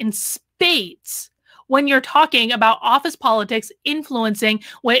back in spades when you're talking about office politics influencing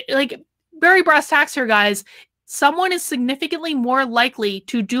what, like, very brass tacks here, guys. Someone is significantly more likely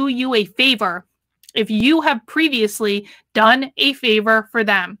to do you a favor if you have previously done a favor for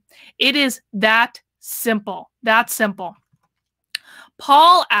them. It is that simple. That simple.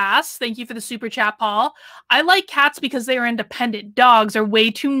 Paul asks, thank you for the super chat, Paul. I like cats because they are independent. Dogs are way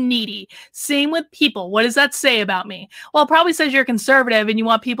too needy. Same with people. What does that say about me? Well, it probably says you're conservative and you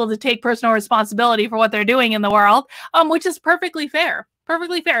want people to take personal responsibility for what they're doing in the world, which is perfectly fair.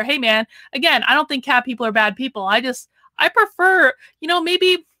 Perfectly fair. Hey, man, again, I don't think cat people are bad people. I prefer,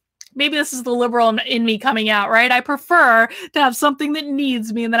 maybe this is the liberal in me coming out, right? I prefer to have something that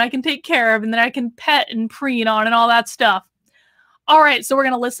needs me and that I can take care of and that I can pet and preen on and all that stuff. All right, so we're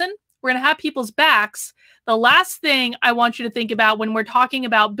going to listen. We're going to have people's backs. The last thing I want you to think about when we're talking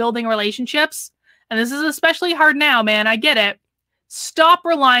about building relationships, and this is especially hard now, man, I get it. Stop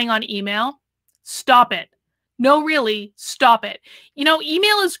relying on email. Stop it. No, really, stop it.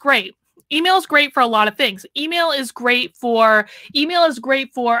 Email is great. Email is great for a lot of things. Email is great for,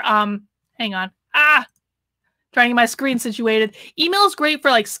 hang on. Trying to get my screen situated. Email is great for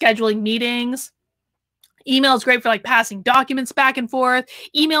like scheduling meetings. Email is great for like passing documents back and forth.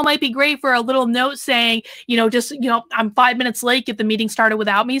 Email might be great for a little note saying, I'm 5 minutes late, get the meeting started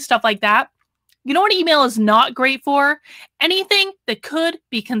without me, stuff like that. You know what email is not great for? Anything that could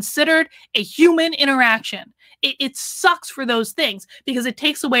be considered a human interaction. It sucks for those things because it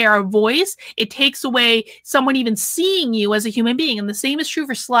takes away our voice. It takes away someone even seeing you as a human being. And the same is true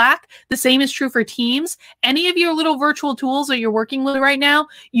for Slack. The same is true for Teams. Any of your little virtual tools that you're working with right now,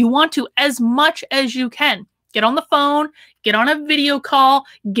 you want to, as much as you can, get on the phone, get on a video call,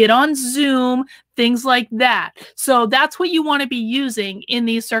 get on Zoom, things like that. So that's what you want to be using in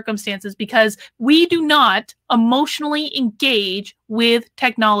these circumstances because we do not emotionally engage with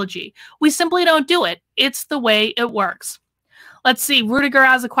technology. We simply don't do it. It's the way it works. Let's see. Rudiger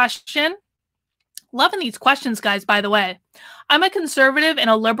has a question. Loving these questions, guys, by the way. I'm a conservative in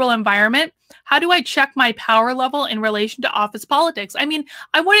a liberal environment. How do I check my power level in relation to office politics? I mean,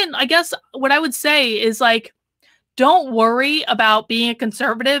 I guess what I would say is like, don't worry about being a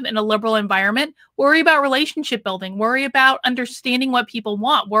conservative in a liberal environment. Worry about relationship building. Worry about understanding what people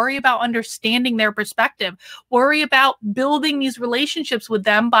want. Worry about understanding their perspective. Worry about building these relationships with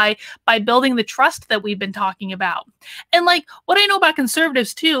them by building the trust that we've been talking about. And like what I know about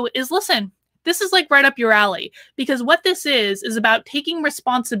conservatives too is, listen, this is like right up your alley, because what this is about taking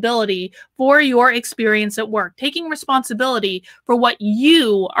responsibility for your experience at work, taking responsibility for what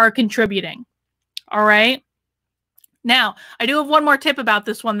you are contributing. All right. Now, I do have one more tip about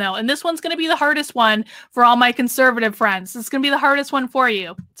this one, though, and this one's going to be the hardest one for all my conservative friends. It's going to be the hardest one for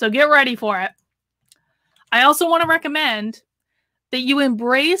you, so get ready for it. I also want to recommend that you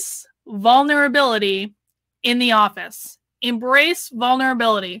embrace vulnerability in the office. Embrace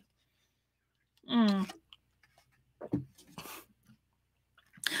vulnerability.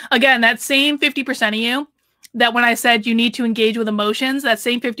 Again, that same 50% of you that when I said you need to engage with emotions, that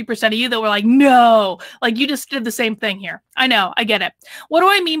same 50% of you that were like, no, like you just did the same thing here. I know, I get it. What do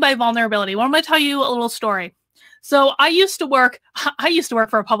I mean by vulnerability? Well, I'm going to tell you a little story. So I used to work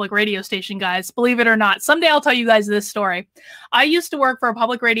for a public radio station, guys, believe it or not. Someday I'll tell you guys this story. I used to work for a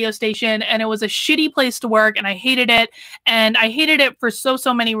public radio station, and it was a shitty place to work, and I hated it. And I hated it for so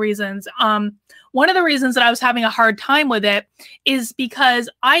many reasons. One of the reasons that I was having a hard time with it is because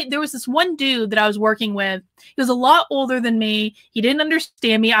there was this one dude that I was working with. He was a lot older than me. He didn't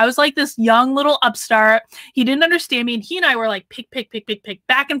understand me. I was like this young little upstart. He didn't understand me. And he and I were like pick,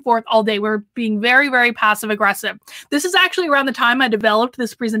 back and forth all day. We were being very passive aggressive. This is actually around the time I developed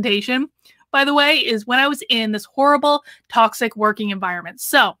this presentation, by the way, is when I was in this horrible, toxic working environment.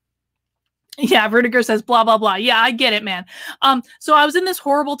 So yeah, Vertiger says blah, blah, blah. Yeah, I get it, man. So I was in this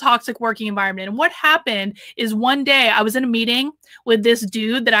horrible, toxic working environment. And what happened is one day I was in a meeting with this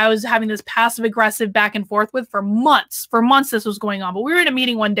dude that I was having this passive aggressive back and forth with for months. For months this was going on. But we were in a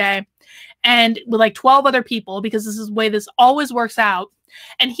meeting one day and with like 12 other people, because this is the way this always works out.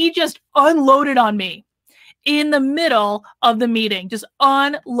 And he just unloaded on me in the middle of the meeting, just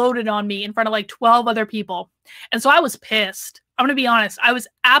unloaded on me in front of like 12 other people. And so I was pissed. I'm going to be honest. I was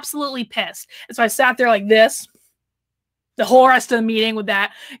absolutely pissed. And so I sat there like this the whole rest of the meeting with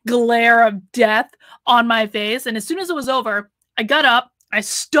that glare of death on my face. And as soon as it was over, I got up, I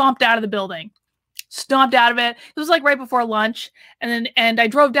stomped out of the building, stomped out of it. It was like right before lunch. And I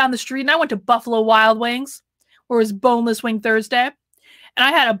drove down the street and I went to Buffalo Wild Wings, where it was Boneless Wing Thursday. And I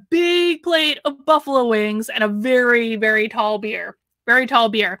had a big plate of buffalo wings and a very tall beer. Very tall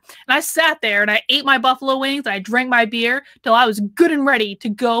beer. And I sat there and I ate my buffalo wings and I drank my beer till I was good and ready to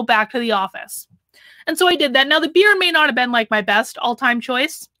go back to the office. And so I did that. Now, the beer may not have been like my best all-time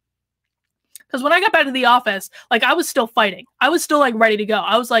choice, because when I got back to the office, like I was still fighting. I was still like ready to go.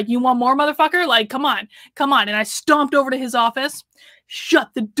 I was like, you want more, motherfucker? Like, come on. And I stomped over to his office, shut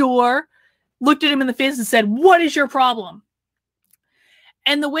the door, looked at him in the face and said, what is your problem?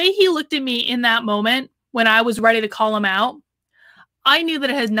 And the way he looked at me in that moment when I was ready to call him out, I knew that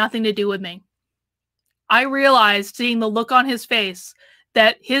it had nothing to do with me. I realized, seeing the look on his face,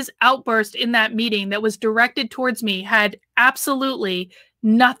 that his outburst in that meeting that was directed towards me had absolutely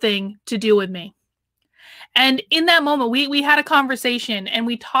nothing to do with me. And in that moment, we had a conversation and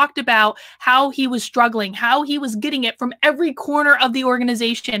we talked about how he was struggling, how he was getting it from every corner of the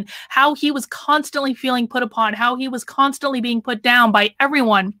organization, how he was constantly feeling put upon, how he was constantly being put down by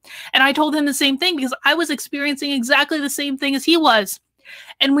everyone. And I told him the same thing, because I was experiencing exactly the same thing as he was.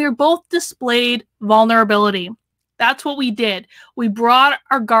 And we were both displayed vulnerability. That's what we did. We brought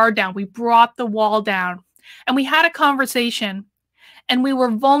our guard down. We brought the wall down. And we had a conversation. And we were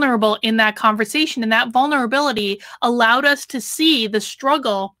vulnerable in that conversation. And that vulnerability allowed us to see the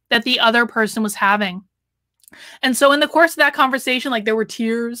struggle that the other person was having. And so in the course of that conversation, like there were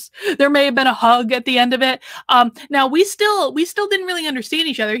tears, there may have been a hug at the end of it. Now we still didn't really understand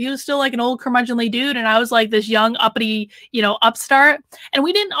each other. He was still like an old curmudgeonly dude. And I was like this young uppity, upstart. And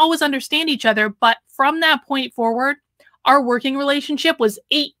we didn't always understand each other. But from that point forward, our working relationship was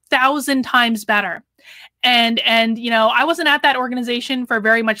 8,000 times better. And I wasn't at that organization for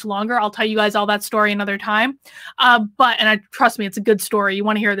very much longer. I'll tell you guys all that story another time. Trust me, it's a good story. You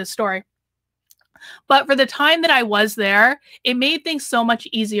want to hear this story. But for the time that I was there, it made things so much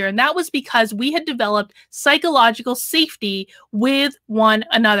easier. And that was because we had developed psychological safety with one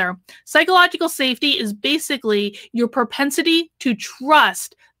another. Psychological safety is basically your propensity to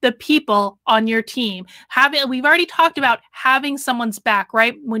trust the people on your team. We've already talked about having someone's back,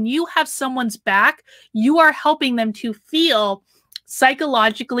 right? When you have someone's back, you are helping them to feel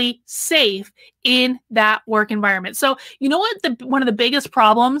psychologically safe in that work environment. So you know what one of the biggest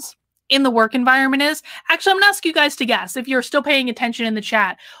problems in the work environment is? Actually, I'm going to ask you guys to guess if you're still paying attention in the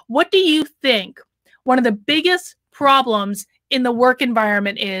chat. What do you think one of the biggest problems in the work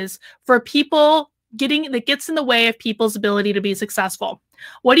environment is for people that gets in the way of people's ability to be successful?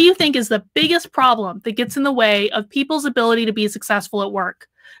 What do you think is the biggest problem that gets in the way of people's ability to be successful at work?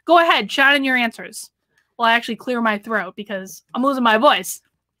 Go ahead, chat in your answers. Well, I actually clear my throat because I'm losing my voice.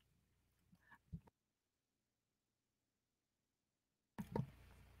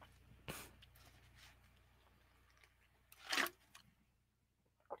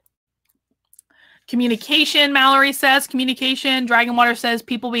 Communication, Mallory says. Communication. Dragonwater says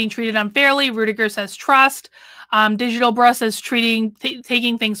people being treated unfairly. Rudiger says trust. Digital Bro says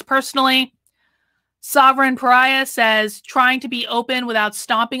taking things personally. Sovereign Pariah says trying to be open without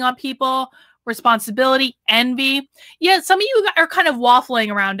stomping on people. Responsibility, envy. Yeah, some of you are kind of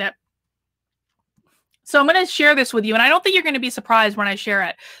waffling around it. So I'm going to share this with you, and I don't think you're going to be surprised when I share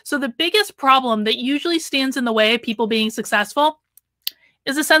it. So the biggest problem that usually stands in the way of people being successful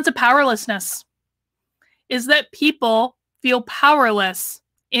is a sense of powerlessness. Is that people feel powerless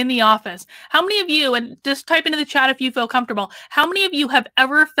in the office. How many of you, and just type into the chat if you feel comfortable, how many of you have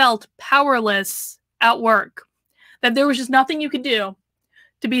ever felt powerless at work? That there was just nothing you could do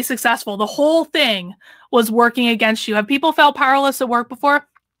to be successful. The whole thing was working against you. Have people felt powerless at work before?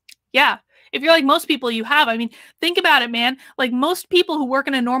 Yeah. If you're like most people, you have. I mean, think about it, man. Like most people who work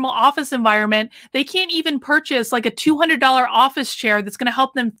in a normal office environment, they can't even purchase like a $200 office chair that's going to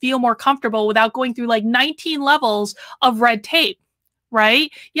help them feel more comfortable without going through like 19 levels of red tape, right?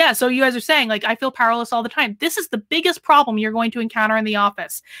 Yeah, so you guys are saying, like, I feel powerless all the time. This is the biggest problem you're going to encounter in the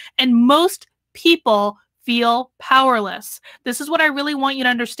office. And most people feel powerless. This is what I really want you to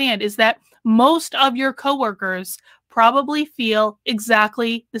understand, is that most of your coworkers probably feel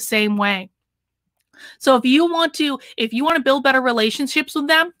exactly the same way. So if you want to build better relationships with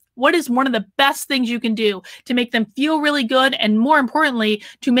them, what is one of the best things you can do to make them feel really good, and more importantly,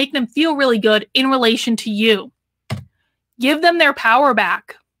 to make them feel really good in relation to you? Give them their power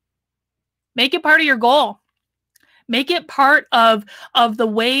back. Make it part of your goal. Make it part of the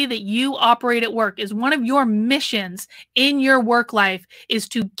way that you operate at work. Is one of your missions in your work life is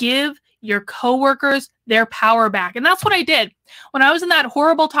to give your coworkers their power back. And that's what I did. When I was in that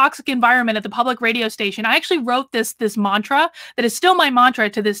horrible, toxic environment at the public radio station, I actually wrote this mantra that is still my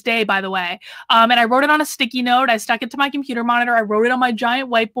mantra to this day, by the way. And I wrote it on a sticky note. I stuck it to my computer monitor. I wrote it on my giant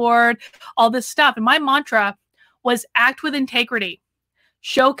whiteboard, all this stuff. And my mantra was act with integrity,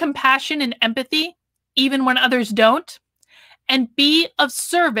 show compassion and empathy, even when others don't, and be of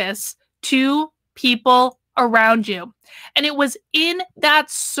service to people around you. And it was in that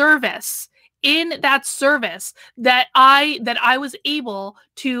service that I was able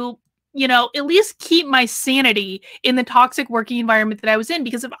to, at least keep my sanity in the toxic working environment that I was in.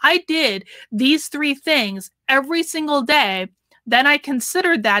 Because if I did these 3 things every single day, then I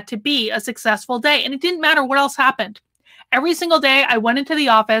considered that to be a successful day. And it didn't matter what else happened. Every single day I went into the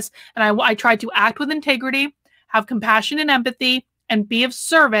office and I tried to act with integrity, have compassion and empathy, and be of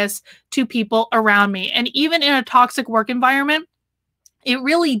service to people around me. And even in a toxic work environment, it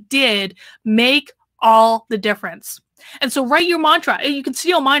really did make all the difference. And so write your mantra. You can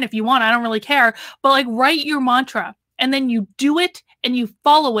steal mine if you want. I don't really care. But like, write your mantra, and then you do it and you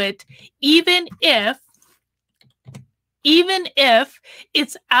follow it, even if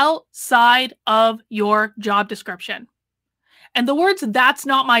it's outside of your job description. And the words "that's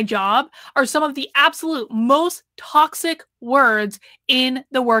not my job" are some of the absolute most toxic words in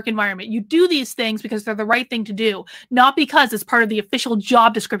the work environment. You do these things because they're the right thing to do, not because it's part of the official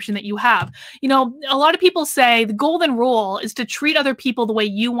job description that you have. A lot of people say the golden rule is to treat other people the way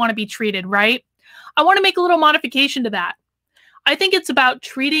you want to be treated, right? I want to make a little modification to that. I think it's about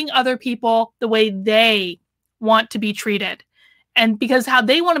treating other people the way they want to be treated. And because how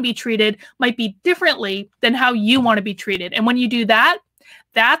they want to be treated might be differently than how you want to be treated. And when you do that,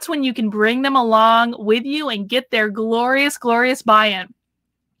 that's when you can bring them along with you and get their glorious, glorious buy-in.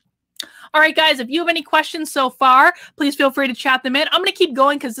 All right, guys, if you have any questions so far, please feel free to chat them in. I'm going to keep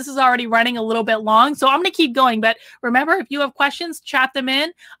going because this is already running a little bit long. So I'm going to keep going. But remember, if you have questions, chat them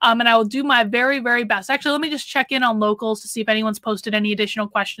in, and I will do my very, very best. Actually, let me just check in on locals to see if anyone's posted any additional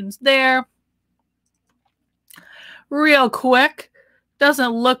questions there. Real quick.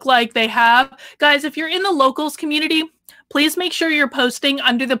 Doesn't look like they have. Guys, if you're in the locals community, please make sure you're posting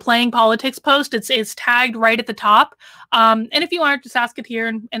under the Playing Politics post. It's tagged right at the top. And if you aren't, just ask it here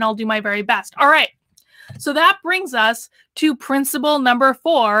and I'll do my very best. All right. So that brings us to principle number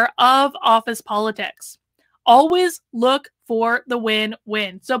 4 of office politics. Always look for the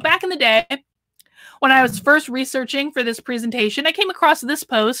win-win. So back in the day, when I was first researching for this presentation, I came across this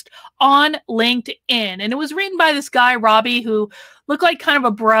post on LinkedIn, and it was written by this guy, Robbie, who looked like kind of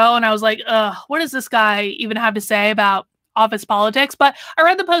a bro, and I was like, ugh, what does this guy even have to say about office politics? But I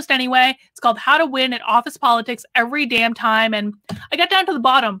read the post anyway. It's called How to Win at Office Politics Every Damn Time, and I got down to the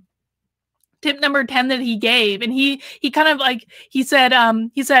bottom. Tip number 10 that he gave, and he kind of like he said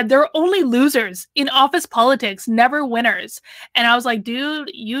there are only losers in office politics, never winners. And I was like,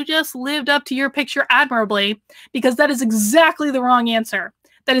 dude, you just lived up to your picture admirably, because that is exactly the wrong answer.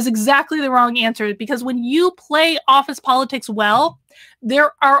 That is exactly the wrong answer, because when you play office politics well,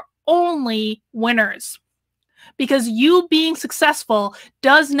 there are only winners. Because you being successful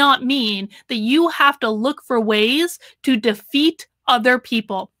does not mean that you have to look for ways to defeat other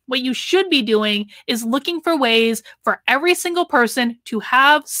people. What you should be doing is looking for ways for every single person to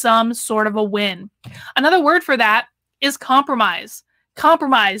have some sort of a win. Another word for that is compromise.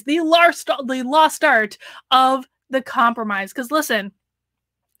 Compromise, the lost art of the compromise. Because listen,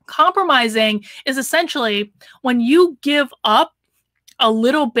 compromising is essentially when you give up a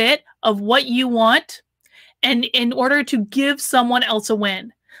little bit of what you want and in order to give someone else a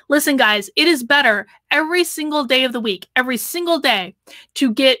win. Listen, guys, it is better every single day of the week, every single day,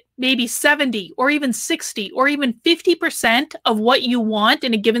 to get maybe 70 or even 60 or even 50% of what you want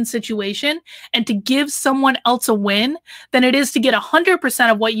in a given situation and to give someone else a win than it is to get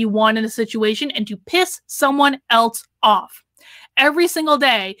 100% of what you want in a situation and to piss someone else off. Every single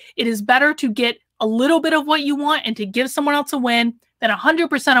day, it is better to get a little bit of what you want and to give someone else a win than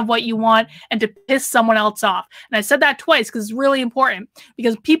 100% of what you want and to piss someone else off. And I said that twice because it's really important,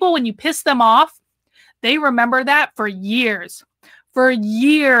 because people, when you piss them off, they remember that for years. For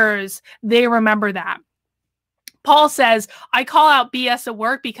years, they remember that. Paul says, I call out BS at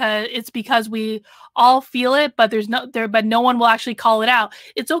work because we all feel it, but no one will actually call it out.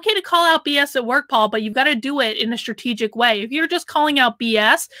 It's okay to call out BS at work, Paul, but you've got to do it in a strategic way. If you're just calling out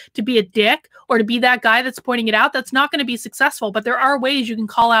BS to be a dick or to be that guy that's pointing it out, that's not going to be successful. But there are ways you can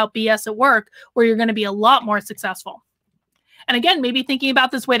call out BS at work where you're going to be a lot more successful. And again, maybe thinking about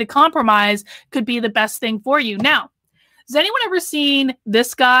this way to compromise could be the best thing for you. Now, has anyone ever seen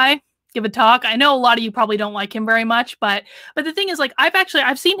this guy give a talk? I know a lot of you probably don't like him very much, but the thing is, like,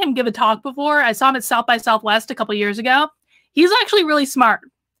 I've seen him give a talk before. I saw him at South by Southwest a couple years ago. He's actually really smart.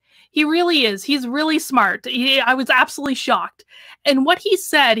 He really is. He's really smart. I was absolutely shocked. And what he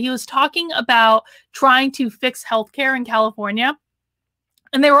said, he was talking about trying to fix healthcare in California,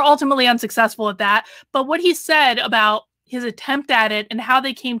 and they were ultimately unsuccessful at that. But what he said about his attempt at it and how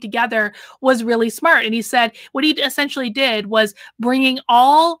they came together was really smart. And he said what he essentially did was bringing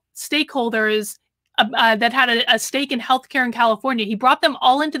all stakeholders that had a stake in healthcare in California. He brought them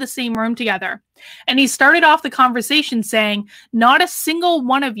all into the same room together. And he started off the conversation saying, not a single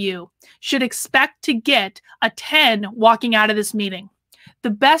one of you should expect to get a 10 walking out of this meeting.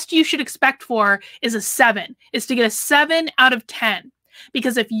 The best you should expect for is a 7, is to get a 7 out of 10.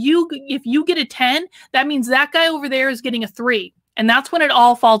 Because if you get a 10, that means that guy over there is getting a 3. And that's when it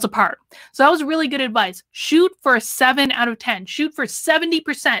all falls apart. So that was really good advice. Shoot for a 7 out of 10. Shoot for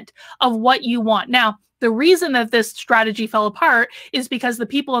 70% of what you want. Now, the reason that this strategy fell apart is because the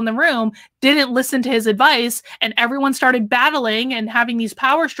people in the room didn't listen to his advice, and everyone started battling and having these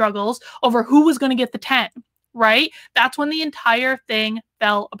power struggles over who was going to get the 10, right? That's when the entire thing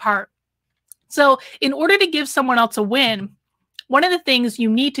fell apart. So in order to give someone else a win, one of the things you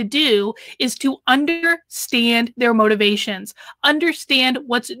need to do is to understand their motivations, understand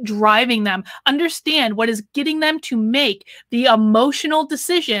what's driving them, understand what is getting them to make the emotional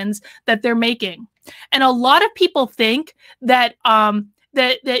decisions that they're making. And a lot of people think that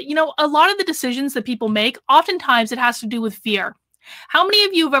you know, a lot of the decisions that people make, oftentimes it has to do with fear. How many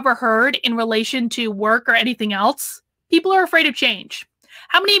of you have ever heard in relation to work or anything else, people are afraid of change?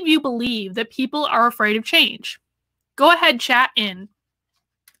 How many of you believe that people are afraid of change? Go ahead, chat in.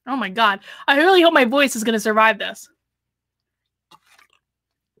 Oh my God. I really hope my voice is going to survive this.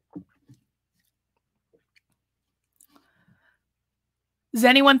 Does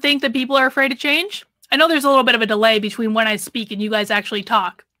anyone think that people are afraid of change? I know there's a little bit of a delay between when I speak and you guys actually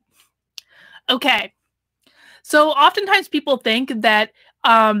talk. Okay. So oftentimes people think that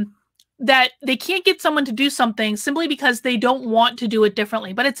that they can't get someone to do something simply because they don't want to do it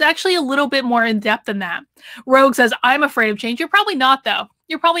differently. But it's actually a little bit more in depth than that. Rogue says, I'm afraid of change. You're probably not, though.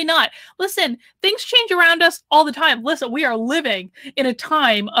 You're probably not. Listen, things change around us all the time. Listen, we are living in a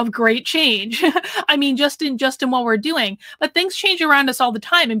time of great change. I mean, just in what we're doing. But things change around us all the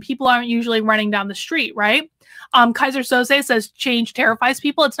time, and people aren't usually running down the street, right? Kaiser Soze says change terrifies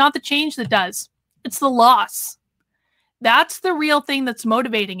people. It's not the change that does. It's the loss. That's the real thing that's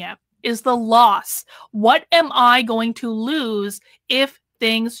motivating it, is the loss. What am I going to lose if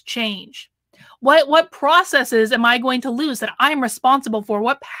things change? What processes am I going to lose that I'm responsible for?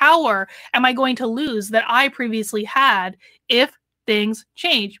 What power am I going to lose that I previously had if things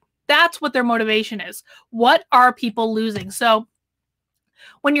change? That's what their motivation is. What are people losing? So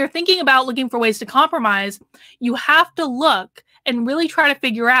when you're thinking about looking for ways to compromise, you have to look and really try to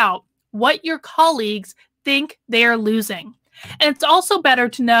figure out what your colleagues think they're losing. And it's also better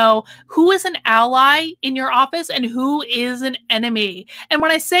to know who is an ally in your office and who is an enemy. And when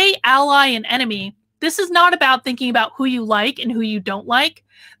I say ally and enemy, this is not about thinking about who you like and who you don't like.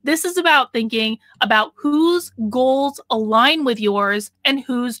 This is about thinking about whose goals align with yours and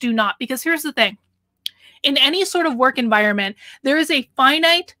whose do not. Because here's the thing. In any sort of work environment, there is a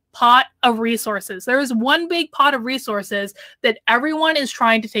finite pot of resources. There is one big pot of resources that everyone is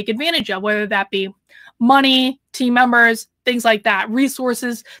trying to take advantage of, whether that be money, team members, things like that,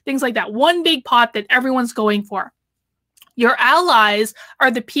 resources, things like that. One big pot that everyone's going for. Your allies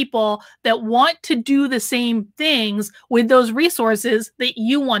are the people that want to do the same things with those resources that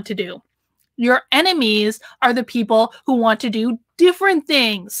you want to do. Your enemies are the people who want to do different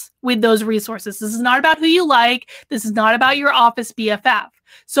things with those resources. This is not about who you like. This is not about your office BFF.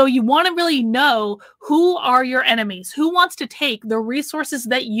 So you want to really know who are your enemies, who wants to take the resources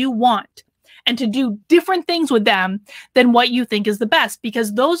that you want and to do different things with them than what you think is the best,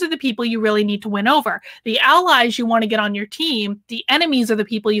 because those are the people you really need to win over. The allies you want to get on your team, the enemies are the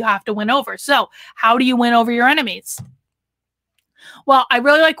people you have to win over. So how do you win over your enemies? Well, I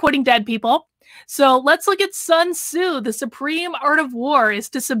really like quoting dead people. So let's look at Sun Tzu. The supreme art of war is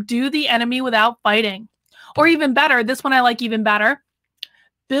to subdue the enemy without fighting. Or even better, this one I like even better.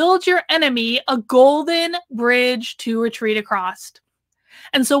 Build your enemy a golden bridge to retreat across.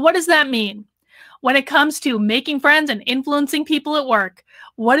 And so what does that mean? When it comes to making friends and influencing people at work,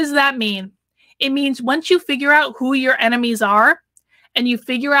 what does that mean? It means once you figure out who your enemies are and you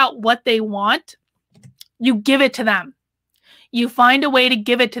figure out what they want, you give it to them. You find a way to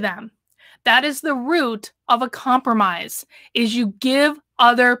give it to them. That is the root of a compromise, is you give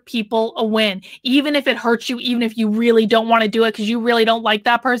other people a win. Even if it hurts you, even if you really don't want to do it because you really don't like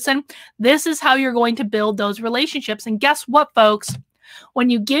that person, this is how you're going to build those relationships. And guess what, folks? When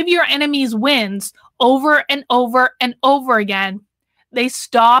you give your enemies wins over and over and over again, they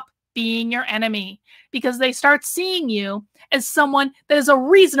stop being your enemy because they start seeing you as someone that is a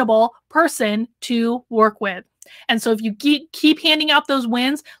reasonable person to work with. And so if you keep handing out those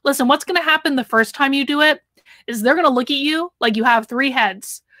wins, listen, what's going to happen the first time you do it is they're going to look at you like you have three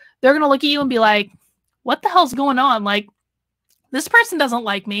heads. They're going to look at you and be like, what the hell's going on? Like, this person doesn't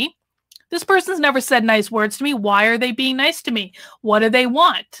like me. This person's never said nice words to me. Why are they being nice to me? What do they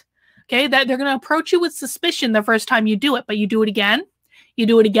want? Okay, that they're going to approach you with suspicion the first time you do it, but you do it again. You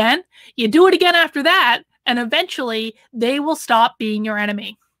do it again. You do it again after that, and eventually they will stop being your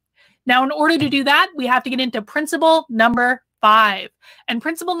enemy. Now, in order to do that, we have to get into principle number 5. And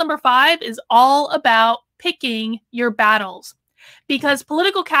principle number 5 is all about picking your battles. Because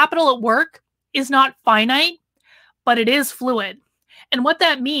political capital at work is not finite, but it is fluid. And what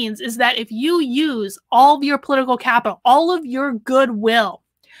that means is that if you use all of your political capital, all of your goodwill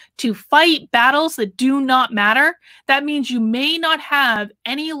to fight battles that do not matter, that means you may not have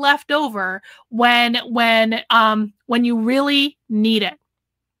any left over when you really need it.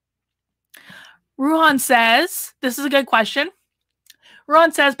 Ruhan says, this is a good question.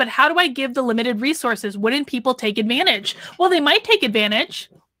 Ruhan says, but how do I give the limited resources? Wouldn't people take advantage? Well, they might take advantage,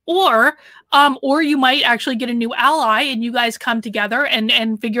 or you might actually get a new ally and you guys come together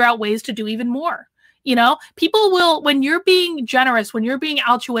and figure out ways to do even more. You know, people will, when you're being generous, when you're being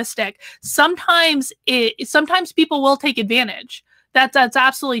altruistic, sometimes people will take advantage. That's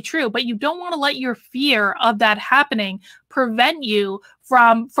absolutely true. But you don't want to let your fear of that happening prevent you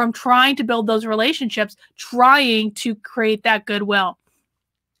from trying to build those relationships, trying to create that goodwill.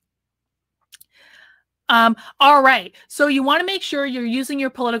 All right. So you want to make sure you're using your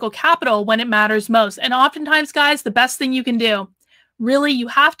political capital when it matters most. And oftentimes, guys, the best thing you can do, really, you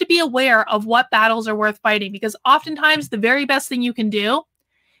have to be aware of what battles are worth fighting, because oftentimes the very best thing you can do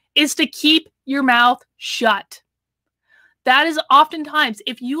is to keep your mouth shut. That is oftentimes,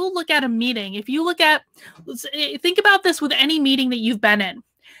 if you look at a meeting, think about this with any meeting that you've been in.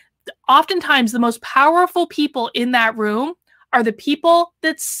 Oftentimes, the most powerful people in that room are the people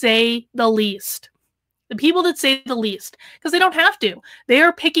that say the least. The people that say the least, because they don't have to. They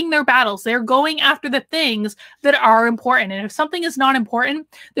are picking their battles. They're going after the things that are important. And if something is not important,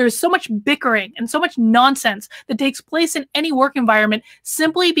 there's so much bickering and so much nonsense that takes place in any work environment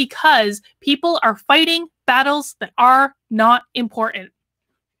simply because people are fighting battles that are not important.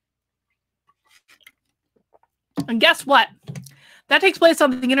 And guess what? That takes place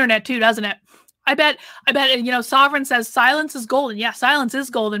on the internet too, doesn't it? I bet, Sovereign says silence is golden. Yeah, silence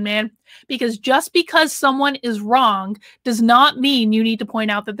is golden, man. Because just because someone is wrong does not mean you need to point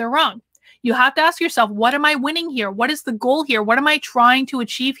out that they're wrong. You have to ask yourself, what am I winning here? What is the goal here? What am I trying to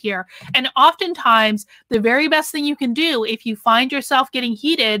achieve here? And oftentimes, the very best thing you can do if you find yourself getting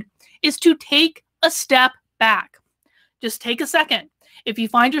heated is to take a step back. Just take a second. If you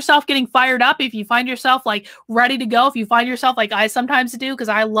find yourself getting fired up, if you find yourself like ready to go, if you find yourself like I sometimes do, because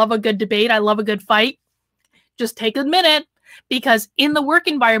I love a good debate, I love a good fight, just take a minute, because in the work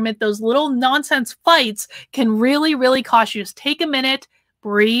environment, those little nonsense fights can really, really cost you. Just take a minute,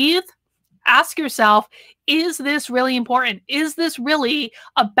 breathe, ask yourself, is this really important? Is this really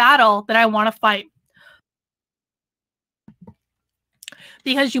a battle that I want to fight?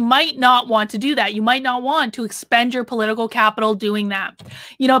 Because you might not want to do that. You might not want to expend your political capital doing that.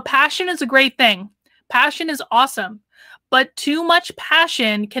 You know, passion is a great thing. Passion is awesome. But too much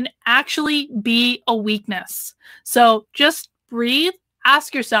passion can actually be a weakness. So just breathe.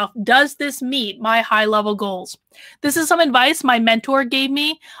 Ask yourself, does this meet my high-level goals? This is some advice my mentor gave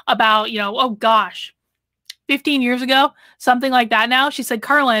me about, oh gosh, 15 years ago, something like that now. She said,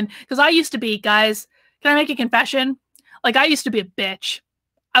 Carlin, because I used to be, guys, can I make a confession? Like, I used to be a bitch.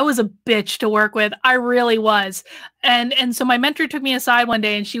 I was a bitch to work with. I really was. And so my mentor took me aside one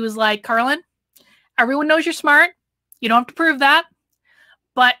day and she was like, Carlin, everyone knows you're smart. You don't have to prove that.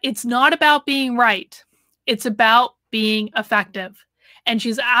 But it's not about being right. It's about being effective. And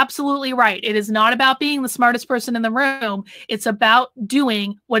she's absolutely right. It is not about being the smartest person in the room. It's about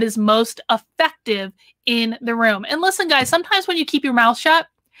doing what is most effective in the room. And listen, guys, sometimes when you keep your mouth shut,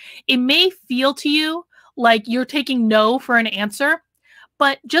 it may feel to you like you're taking no for an answer.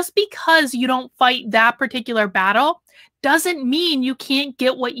 But just because you don't fight that particular battle doesn't mean you can't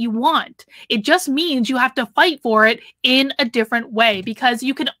get what you want. It just means you have to fight for it in a different way, because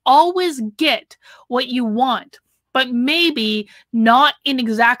you can always get what you want, but maybe not in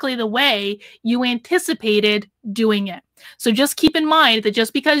exactly the way you anticipated doing it. So just keep in mind that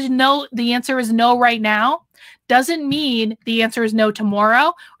just because the answer is no right now doesn't mean the answer is no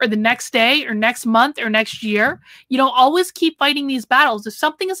tomorrow or the next day or next month or next year. You don't always keep fighting these battles. If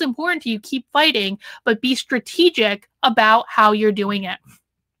something is important to you, keep fighting, but be strategic about how you're doing it.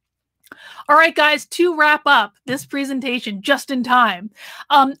 All right, guys, to wrap up this presentation just in time,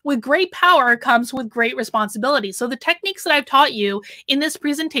 with great power comes with great responsibility. So the techniques that I've taught you in this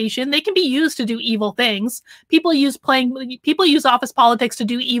presentation, they can be used to do evil things. People use office politics to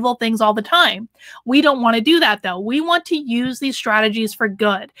do evil things all the time. We don't want to do that, though. We want to use these strategies for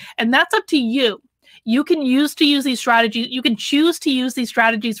good, and that's up to you. You can choose to use these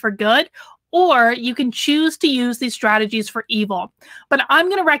strategies for good, or you can choose to use these strategies for evil. But I'm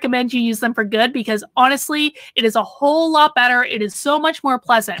going to recommend you use them for good, because honestly, it is a whole lot better. It is so much more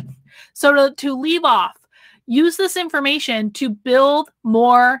pleasant. So to leave off, use this information to build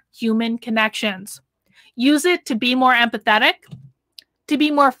more human connections. Use it to be more empathetic, to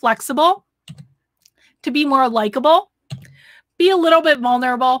be more flexible, to be more likable, be a little bit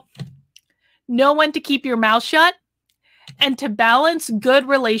vulnerable, know when to keep your mouth shut, and to balance good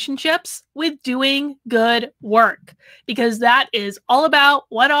relationships with doing good work, because that is all about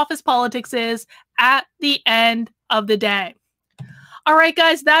what office politics is at the end of the day. All right,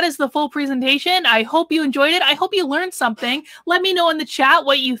 guys, that is the full presentation. I hope you enjoyed it. I hope you learned something. Let me know in the chat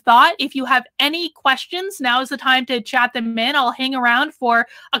what you thought. If you have any questions, now is the time to chat them in. I'll hang around for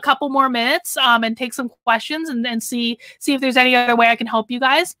a couple more minutes and take some questions and see if there's any other way I can help you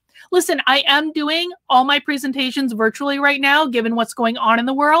guys. Listen, I am doing all my presentations virtually right now, given what's going on in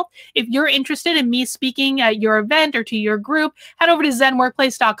the world. If you're interested in me speaking at your event or to your group, head over to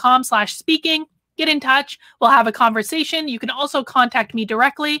zenworkplace.com/speaking. Get in touch. We'll have a conversation. You can also contact me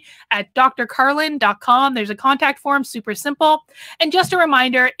directly at drcarlin.com. There's a contact form, super simple. And just a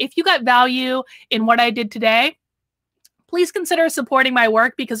reminder, if you got value in what I did today, please consider supporting my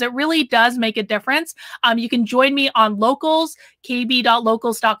work, because it really does make a difference. You can join me on Locals,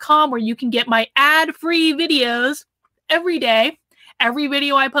 kb.locals.com, where you can get my ad-free videos every day. Every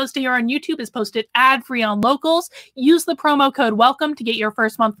video I post here on YouTube is posted ad-free on Locals. Use the promo code WELCOME to get your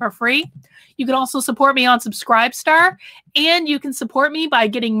first month for free. You can also support me on Subscribestar, and you can support me by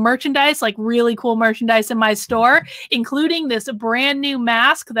getting merchandise, like really cool merchandise in my store, including this brand new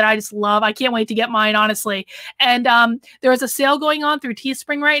mask that I just love. I can't wait to get mine, honestly. And there is a sale going on through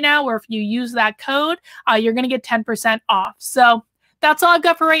Teespring right now where if you use that code, you're going to get 10% off. So that's all I've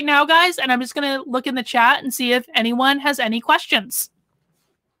got for right now, guys. And I'm just going to look in the chat and see if anyone has any questions.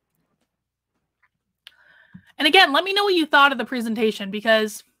 And again, let me know what you thought of the presentation,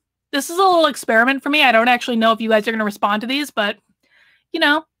 because this is a little experiment for me. I don't actually know if you guys are going to respond to these, but, you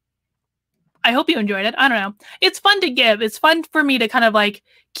know, I hope you enjoyed it. I don't know. It's fun to give. It's fun for me to kind of like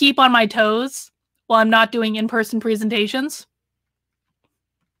keep on my toes while I'm not doing in-person presentations.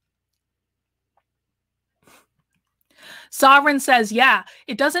 Sovereign says, yeah,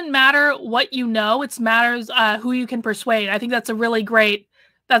 it doesn't matter what you know. It matters who you can persuade. I think that's a really great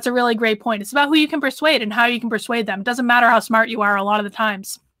point. It's about who you can persuade and how you can persuade them. It doesn't matter how smart you are a lot of the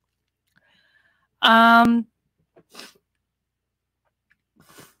times.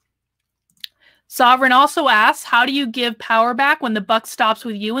 Sovereign also asks, how do you give power back when the buck stops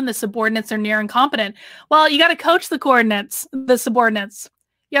with you and the subordinates are near incompetent? Well, you got to coach the subordinates.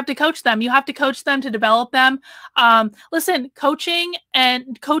 You have to coach them. You have to coach them to develop them. Listen, coaching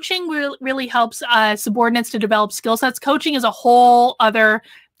really helps subordinates to develop skill sets. Coaching is a whole other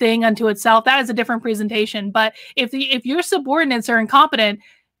thing unto itself. That is a different presentation. But if your subordinates are incompetent,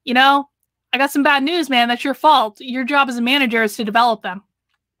 you know, I got some bad news, man. That's your fault. Your job as a manager is to develop them.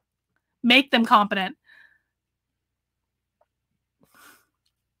 Make them competent.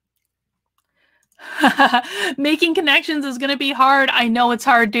 Making connections is going to be hard. I know it's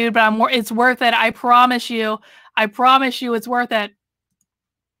hard, dude, but it's worth it. I promise you. I promise you it's worth it.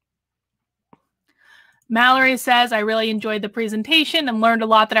 Mallory says, I really enjoyed the presentation and learned a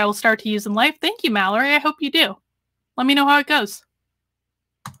lot that I will start to use in life. Thank you, Mallory. I hope you do. Let me know how it goes.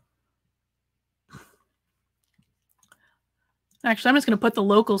 Actually, I'm just going to put the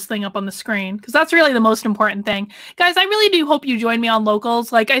Locals thing up on the screen because that's really the most important thing. Guys, I really do hope you join me on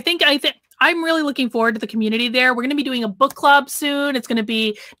Locals. Like, I think I'm really looking forward to the community there. We're going to be doing a book club soon. It's going to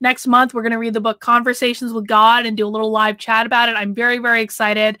be next month. We're going to read the book Conversations with God and do a little live chat about it. I'm very, very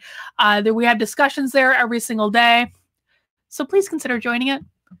excited. We have discussions there every single day. So please consider joining it.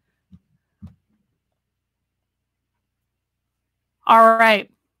 All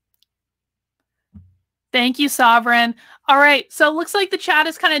right. Thank you, Sovereign. All right, so it looks like the chat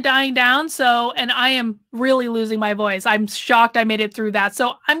is kind of dying down, and I am really losing my voice. I'm shocked I made it through that.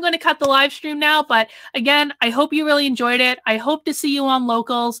 So I'm going to cut the live stream now, but again, I hope you really enjoyed it. I hope to see you on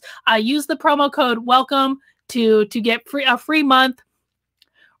Locals. Use the promo code WELCOME to get a free month.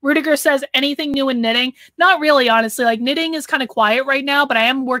 Rudiger says, anything new in knitting? Not really, honestly. Like, knitting is kind of quiet right now, but I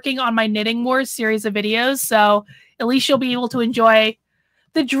am working on my Knitting Wars series of videos, so at least you'll be able to enjoy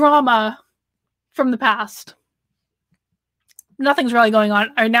the drama from the past. Nothing's really going on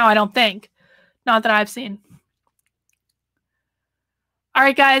right now, I don't think. Not that I've seen. All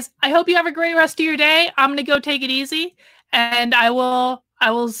right, guys. I hope you have a great rest of your day. I'm going to go take it easy, and I will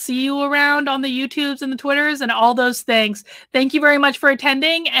see you around on the YouTubes and the Twitters and all those things. Thank you very much for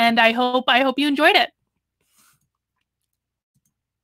attending, and I hope you enjoyed it.